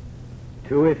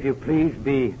to, if you please,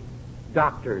 be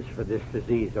doctors for this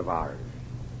disease of ours.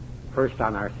 First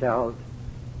on ourselves,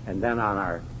 and then on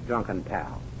our drunken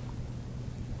pals,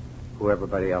 who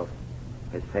everybody else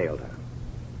has failed on.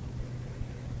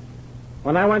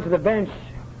 When I went to the bench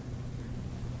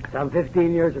some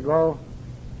 15 years ago,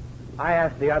 I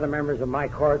asked the other members of my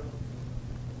court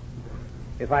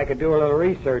if I could do a little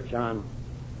research on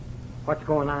what's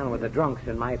going on with the drunks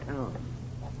in my town.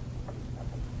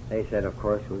 They said, of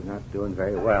course, we're not doing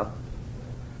very well.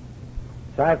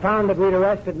 So I found that we'd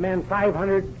arrested men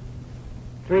 500,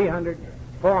 300,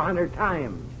 400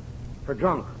 times for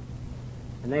drunk,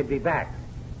 and they'd be back.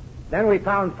 Then we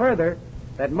found further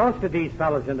that most of these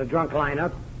fellows in the drunk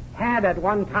lineup had at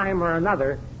one time or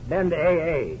another been to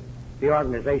AA, the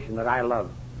organization that I love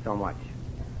so much.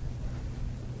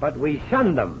 But we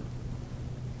shunned them.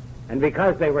 And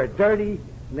because they were dirty,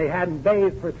 and they hadn't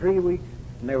bathed for 3 weeks,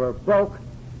 and they were broke,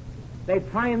 they'd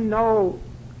find no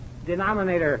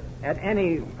denominator at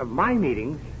any of my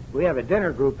meetings. We have a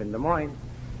dinner group in Des Moines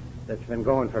that's been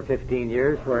going for 15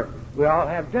 years where we all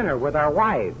have dinner with our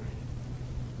wives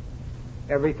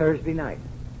every Thursday night.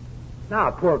 Now,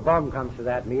 a poor bum comes to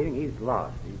that meeting. He's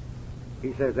lost.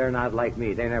 He says they're not like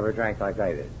me. They never drank like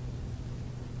I did.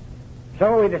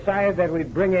 So we decided that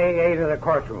we'd bring AA to the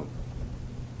courtroom.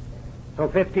 So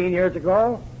 15 years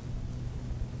ago,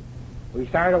 we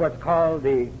started what's called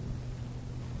the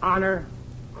Honor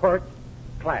Court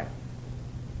class.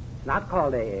 Not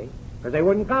called AA, because they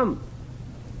wouldn't come.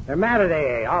 They're mad at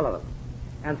AA, all of them.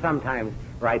 and sometimes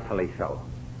rightfully so.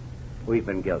 We've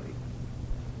been guilty.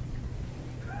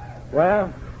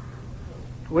 Well,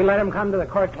 we let them come to the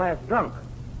court class drunk.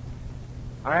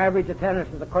 Our average attendance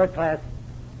at the court class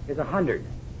is 100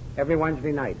 every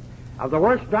Wednesday night. Of the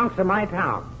worst drunks in my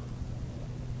town,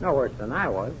 no worse than I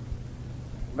was,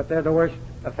 but they're the worst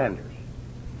offenders.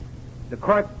 The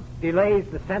court delays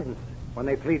the sentence when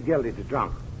they plead guilty to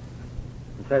drunk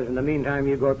and says, in the meantime,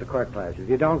 you go to the court class. If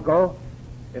you don't go,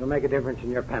 it'll make a difference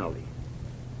in your penalty.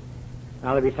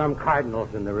 Now, there'll be some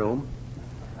cardinals in the room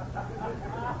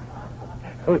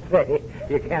who say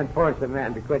you can't force a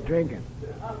man to quit drinking.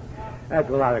 That's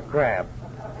a lot of crap.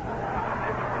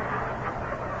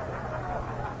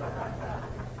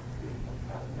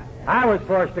 I was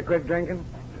forced to quit drinking.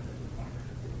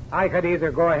 I could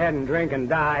either go ahead and drink and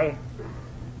die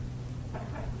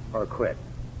or quit.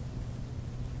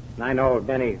 And I know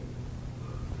many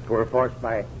who were forced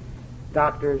by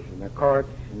doctors and the courts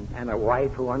and a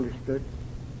wife who understood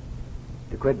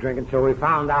to quit drinking. So we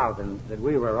found out that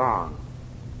we were wrong.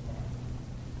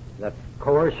 That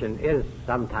coercion is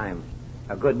sometimes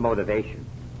a good motivation.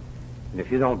 And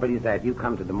if you don't believe that, you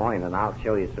come to Des Moines and I'll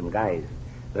show you some guys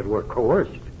that were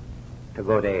coerced to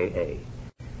go to AA.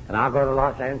 And I'll go to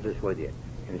Los Angeles with you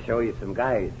and show you some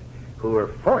guys who were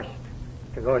forced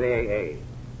to go to AA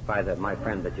by my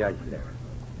friend the judge there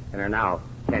and are now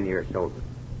 10 years sober.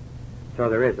 So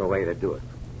there is a way to do it.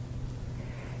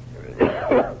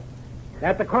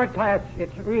 At the court class,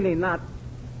 it's really not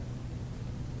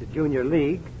the junior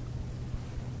league.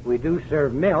 We do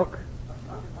serve milk.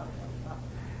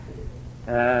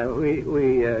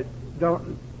 We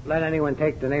don't let anyone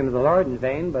take the name of the Lord in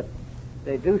vain, but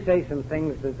they do say some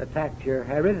things that attack your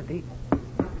heredity.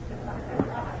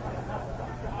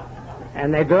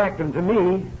 And they direct them to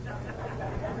me.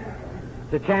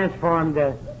 It's a chance for them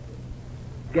to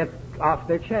get off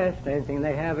their chest anything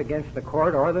they have against the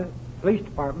court or the police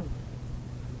department.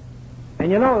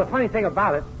 And you know, the funny thing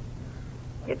about it,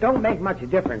 it don't make much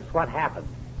difference what happened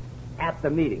at the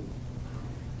meeting.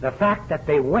 The fact that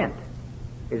they went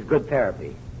is good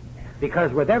therapy.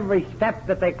 Because with every step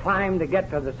that they climb to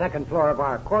get to the second floor of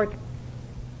our court,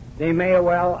 they may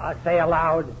well say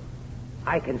aloud,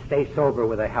 I can stay sober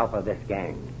with the help of this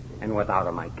gang, and without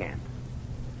them I can't.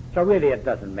 So really it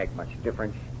doesn't make much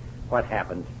difference what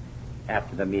happens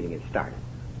after the meeting has started.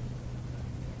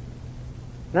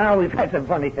 Now, we've had some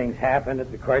funny things happen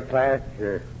at the court class.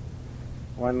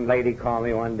 One lady called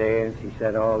me one day and she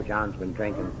said, oh, John's been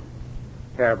drinking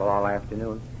terrible all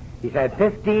afternoon. He's had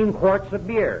 15 quarts of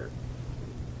beer.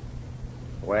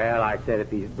 Well, I said, if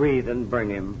he's breathing, bring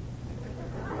him.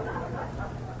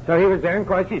 So he was there, and of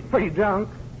course, he's pretty drunk.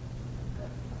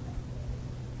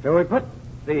 So we put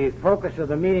the focus of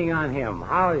the meeting on him.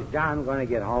 How is John going to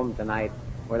get home tonight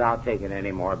without taking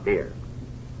any more beer?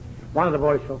 One of the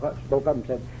boys spoke up and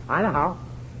said, I know how.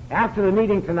 After the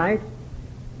meeting tonight,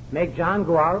 make John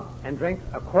go out and drink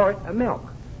a quart of milk.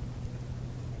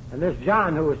 And this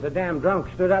John, who was so damn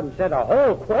drunk, stood up and said, a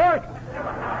whole quart?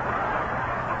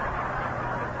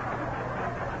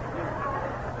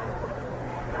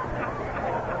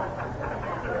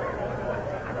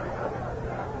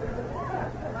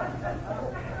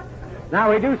 Now,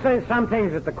 we do say some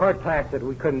things at the court class that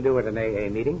we couldn't do at an AA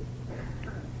meeting.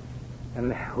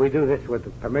 And we do this with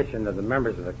the permission of the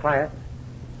members of the class.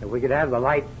 If we could have the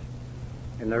lights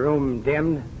in the room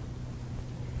dimmed.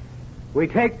 We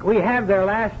have their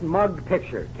last mugged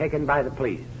picture taken by the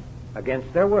police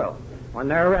against their will when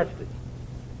they're arrested.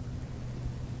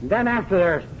 And then after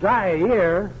their dry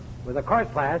year with the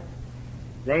court class,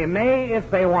 they may,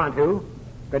 if they want to,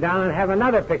 go down and have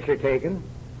another picture taken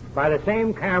by the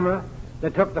same camera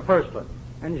that took the first one,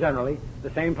 and generally the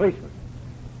same policeman.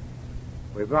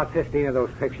 We brought 15 of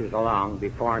those pictures along,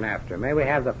 before and after. May we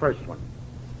have the first one?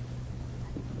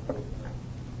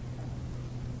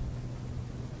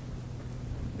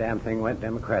 Damn thing went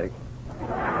Democratic.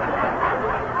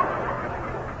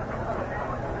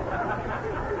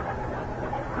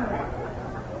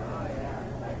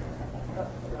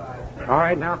 All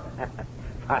right, now.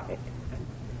 Fine.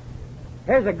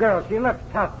 Here's a girl. She looks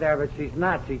tough there, but she's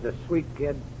not. She's a sweet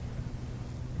kid.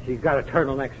 She's got a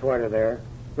turtleneck sweater there.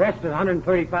 Arrested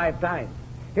 135 times.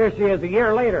 Here she is a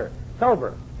year later,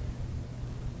 sober.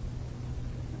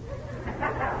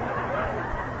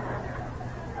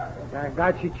 Thank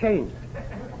God she changed.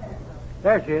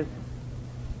 There she is.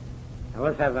 Now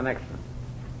let's have the next one.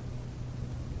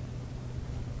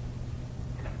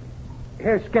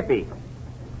 Here's Skippy.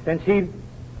 Since he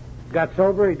got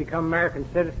sober, he became an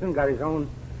American citizen, got his own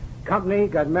company,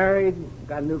 got married,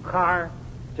 got a new car,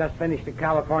 just finished a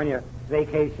California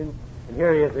vacation, and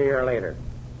here he is a year later.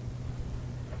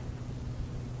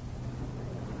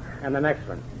 And the next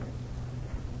one.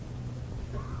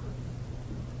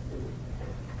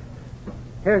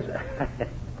 Here's...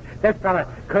 This fella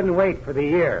couldn't wait for the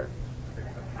year.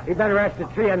 He'd been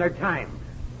arrested 300 times.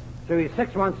 So he's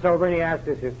 6 months sober, and he asked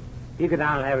us if he could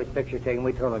down and have his picture taken.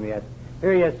 We told him yes.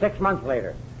 Here he is 6 months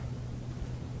later.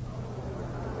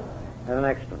 And the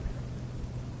next one.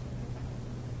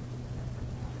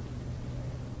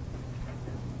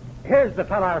 Here's the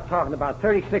fellow I was talking about,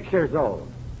 36 years old.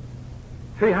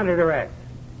 300 arrests.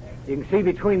 You can see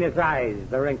between his eyes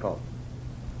the wrinkle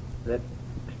that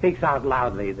speaks out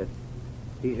loudly that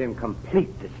he's in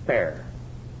complete despair.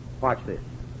 Watch this.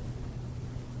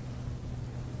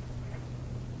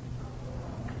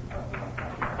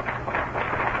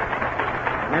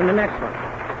 And the next one.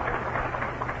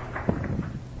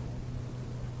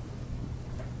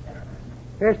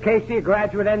 Here's Casey, a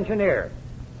graduate engineer.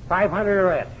 500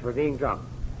 arrests for being drunk.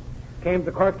 Came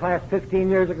to court class 15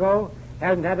 years ago,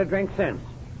 hasn't had a drink since.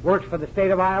 Works for the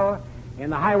state of Iowa in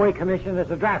the Highway Commission as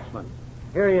a draftsman.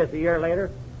 Here he is a year later.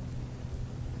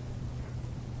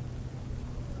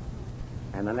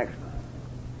 And the next one.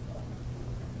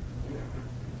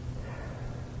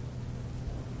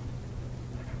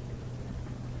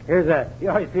 You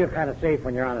always feel kind of safe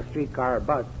when you're on a streetcar or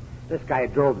bus. This guy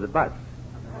drove the bus.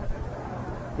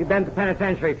 He'd been to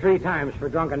penitentiary 3 times for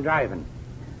drunken driving.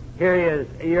 Here he is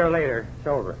a year later,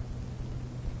 sober.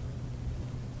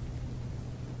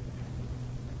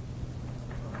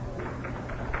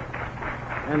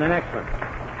 And the next one.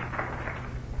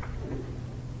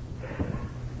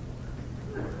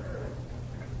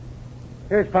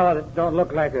 Here's a fellow that don't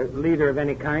look like a leader of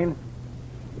any kind,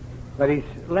 but he's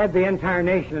led the entire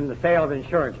nation in the sale of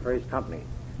insurance for his company.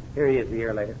 Here he is a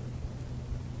year later.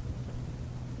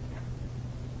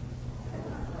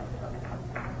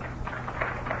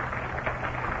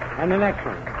 And the next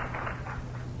one.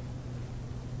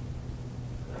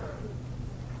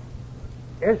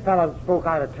 Here's a fellow that spoke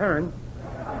out of turn.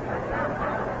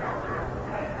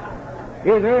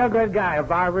 He's a real good guy, a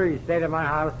barber. He stayed at my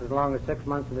house as long as 6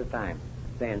 months at a time,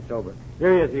 staying sober.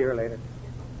 Here he is a year later.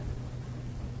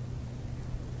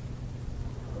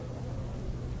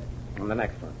 And the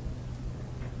next one.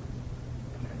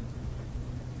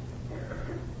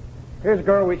 Here's a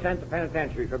girl we sent to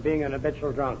penitentiary for being an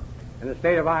habitual drunk. And the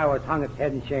state of Iowa has hung its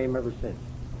head in shame ever since.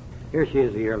 Here she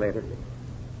is a year later.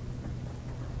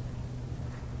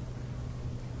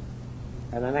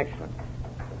 And the next one.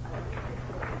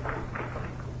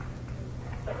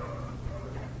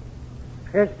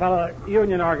 Here's a fellow,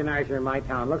 union organizer in my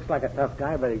town. Looks like a tough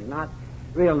guy, but he's not.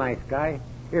 Real nice guy.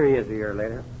 Here he is a year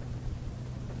later.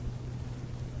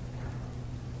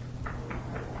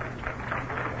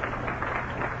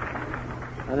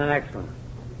 And the next one.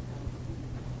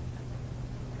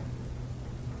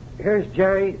 Here's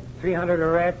Jerry, 300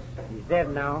 arrests. He's dead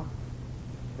now.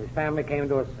 His family came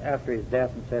to us after his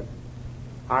death and said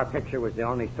our picture was the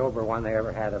only sober one they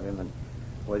ever had of him, and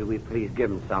would we please give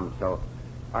him some? So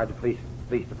our police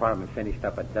department finished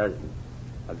up a dozen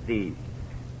of these.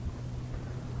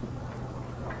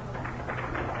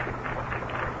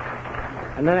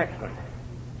 And the next one.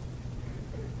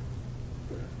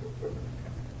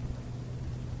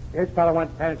 Here's a fellow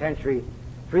went to penitentiary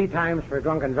 3 times for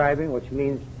drunken driving, which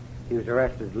means he was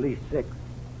arrested at least 6.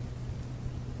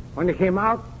 When he came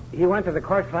out, he went to the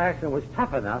court class and was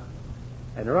tough enough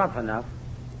and rough enough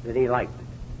that he liked it.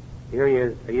 Here he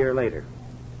is a year later.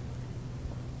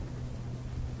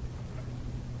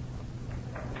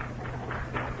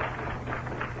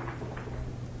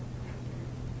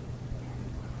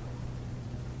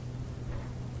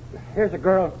 Here's a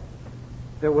girl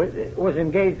that was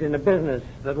engaged in a business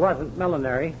that wasn't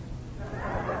millinery.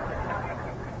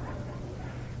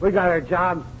 We got her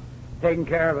job taking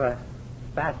care of a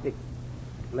spastic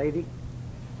lady.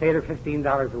 Paid her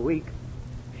 $15 a week.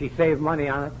 She saved money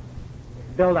on it.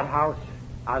 Built a house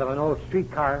out of an old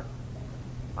streetcar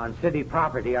on city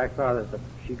property. I saw that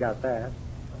she got that.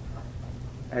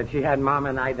 And she had Mom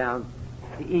and I down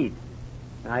to eat.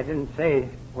 And I didn't say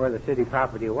where the city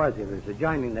property was. It was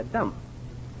adjoining the dump.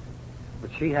 But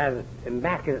she had it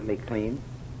immaculately clean.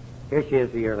 Here she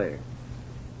is a year later.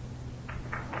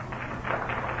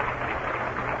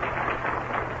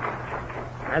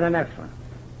 And the next one.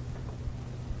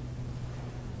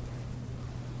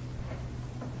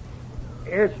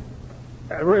 Here's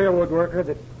a railroad worker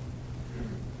that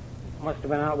must have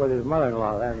been out with his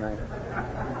mother-in-law that night.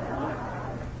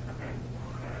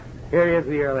 Here he is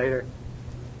a year later.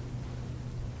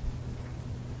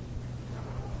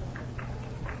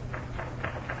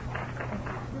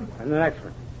 And the next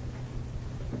one.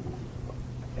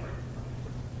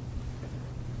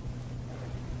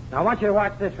 Now, I want you to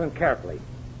watch this one carefully.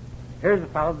 Here's a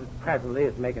fellow that presently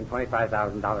is making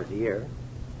 $25,000 a year.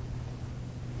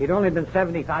 He'd only been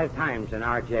 75 times in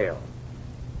our jail.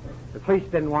 The police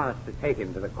didn't want us to take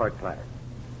him to the court class,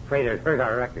 afraid it'd hurt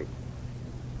our record.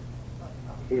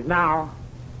 He's now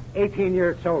 18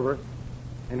 years sober,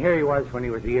 and here he was when he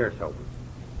was a year sober.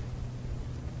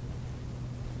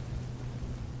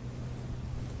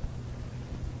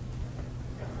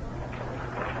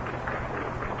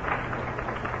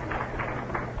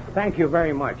 Thank you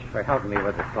very much for helping me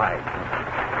with the slides.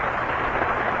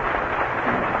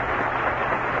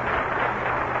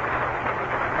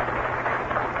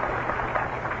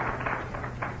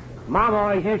 Mom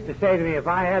always used to say to me, if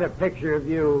I had a picture of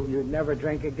you, you'd never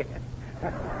drink again.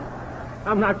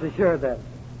 I'm not so sure of that.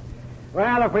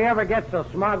 Well, if we ever get so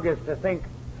smug as to think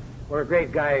we're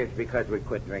great guys because we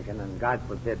quit drinking, and God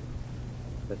forbid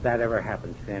that ever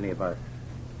happens to any of us,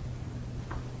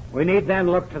 we need then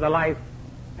look to the life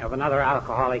of another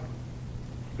alcoholic,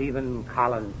 Stephen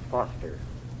Collins Foster,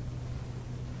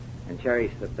 and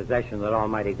cherish the possession that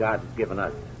Almighty God has given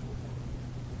us.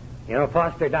 You know,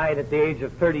 Foster died at the age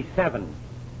of 37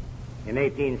 in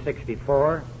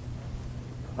 1864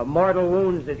 of mortal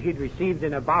wounds that he'd received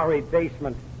in a Bowery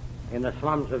basement in the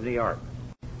slums of New York.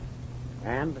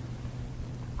 And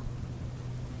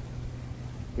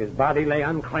his body lay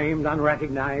unclaimed,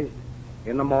 unrecognized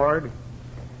in the morgue,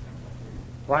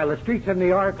 while the streets of New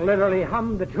York literally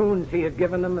hummed the tunes he had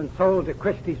given them and sold to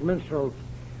Christie's minstrels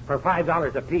for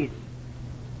 $5 apiece,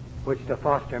 which to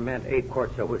Foster meant 8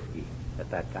 quarts of whiskey at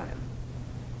that time.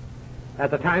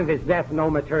 At the time of his death, no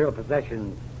material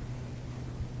possessions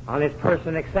on his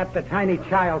person except a tiny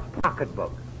child's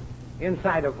pocketbook,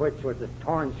 inside of which was a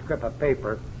torn strip of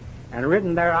paper, and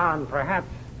written thereon perhaps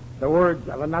the words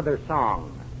of another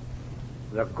song,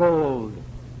 "The Gold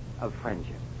of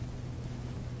Friendship."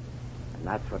 And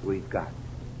that's what we've got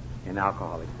in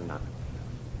Alcoholics Anonymous.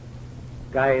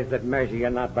 Guys that measure you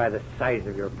not by the size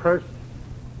of your purse,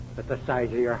 but the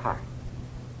size of your heart.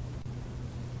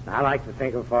 Now, I like to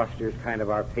think of Foster as kind of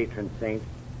our patron saint,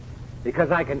 because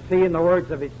I can see in the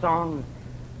words of his song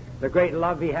the great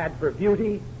love he had for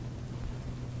beauty,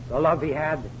 the love he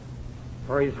had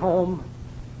for his home,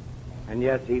 and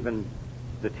yes, even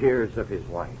the tears of his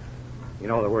wife. You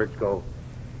know, the words go,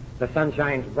 "The sun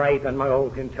shines bright on my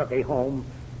old Kentucky home.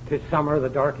 'Tis summer, the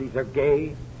darkies are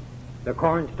gay. The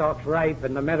corn stalks ripe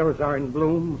and the meadows are in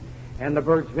bloom, and the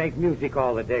birds make music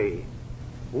all the day.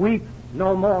 Weep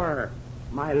no more,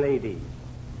 my lady.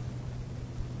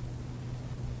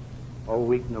 Oh,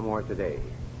 weep no more today.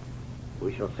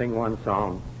 We shall sing one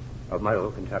song of my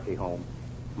old Kentucky home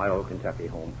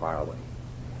far away."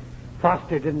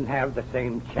 Foster didn't have the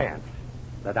same chance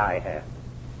that I had.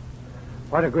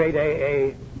 What a great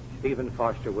AA Stephen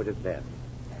Foster would have been.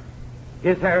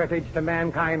 His heritage to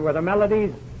mankind were the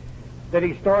melodies that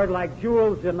he stored like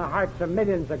jewels in the hearts of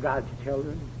millions of God's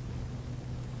children,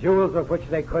 jewels of which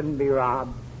they couldn't be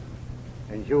robbed,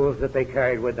 and jewels that they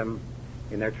carried with them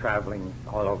in their travelings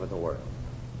all over the world.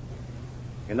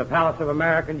 In the Palace of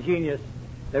American Genius,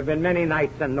 there have been many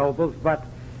knights and nobles, but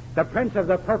the Prince of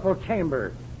the Purple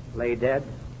Chamber lay dead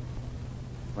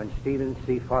when Stephen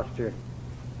C. Foster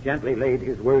gently laid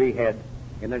his weary head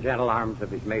in the gentle arms of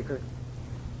his Maker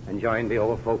and joined the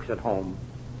old folks at home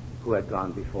who had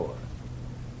gone before.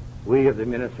 We of the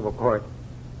Municipal Court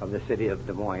of the City of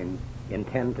Des Moines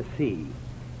intend to see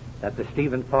that the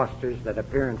Stephen Fosters that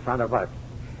appear in front of us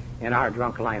in our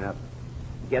drunk lineup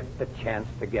get the chance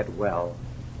to get well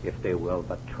if they will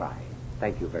but try.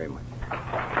 Thank you very much.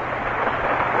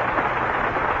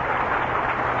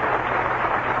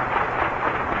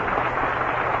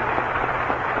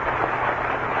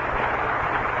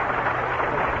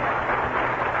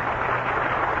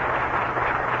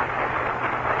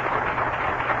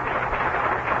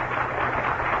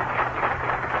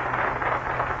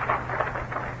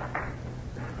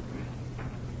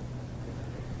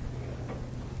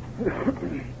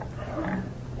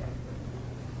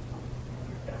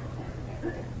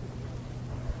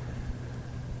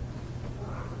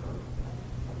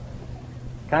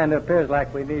 Kind of appears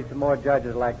like we need some more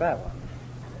judges like that one.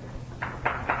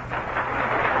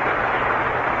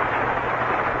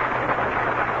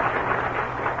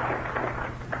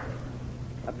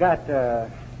 I've got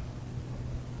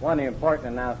one important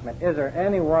announcement. Is there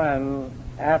anyone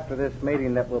after this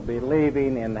meeting that will be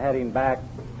leaving and heading back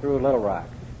through Little Rock?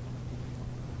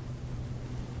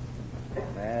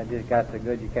 I just got so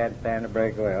good you can't stand to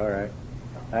break away. All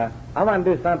right. I want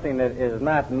to do something that is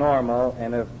not normal,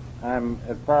 and if I'm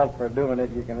at fault for doing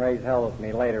it, you can raise hell with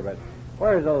me later, but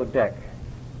where's old Dick?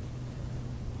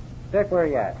 Dick, where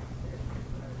you at?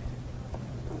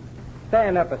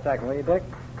 Stand up a second, will you, Dick?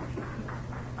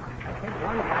 I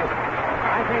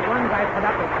think one guy put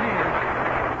up his hand.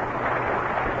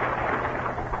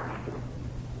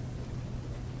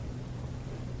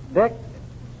 Dick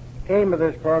came to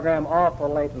this program awful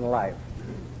late in life.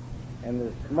 And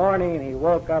this morning he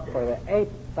woke up for the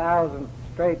 8,000th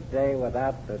straight day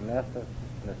without the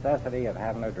necessity of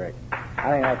having a drink.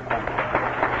 I think that's fun.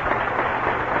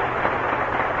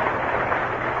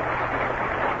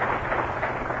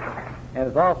 And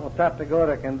it's awful tough to go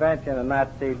to a convention and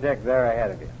not see Dick there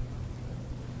ahead of you.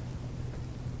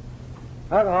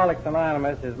 Alcoholics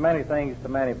Anonymous is many things to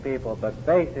many people, but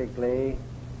basically,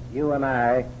 you and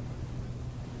I,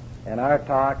 in our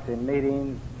talks, in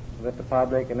meetings with the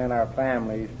public and in our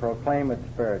families, proclaim it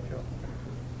spiritual.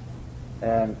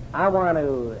 And I want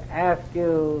to ask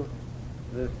you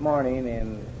this morning,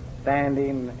 in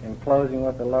standing and closing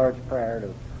with the Lord's Prayer,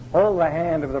 to hold the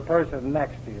hand of the person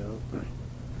next to you.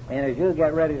 And as you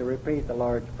get ready to repeat the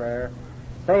Lord's Prayer,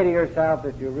 say to yourself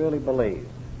that you really believe.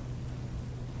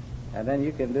 And then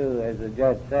you can do, as the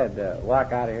judge said,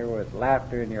 walk out of here with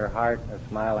laughter in your heart and a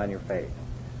smile on your face.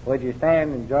 Would you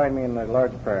stand and join me in the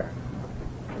Lord's Prayer?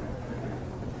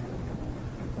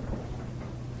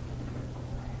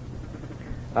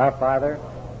 Our Father,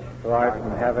 who art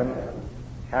in heaven,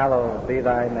 hallowed be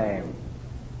thy name.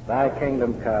 Thy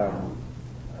kingdom come,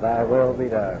 thy will be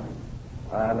done,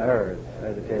 on earth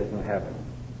as it is in heaven.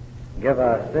 Give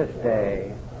us this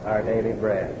day our daily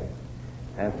bread,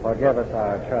 and forgive us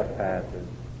our trespasses,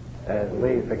 as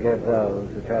we forgive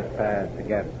those who trespass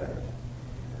against us.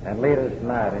 And lead us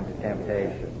not into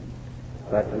temptation,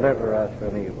 but deliver us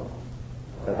from evil.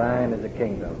 For thine is the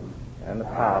kingdom, and the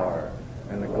power,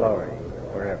 and the glory,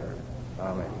 forever.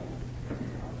 Amen.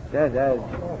 Judge,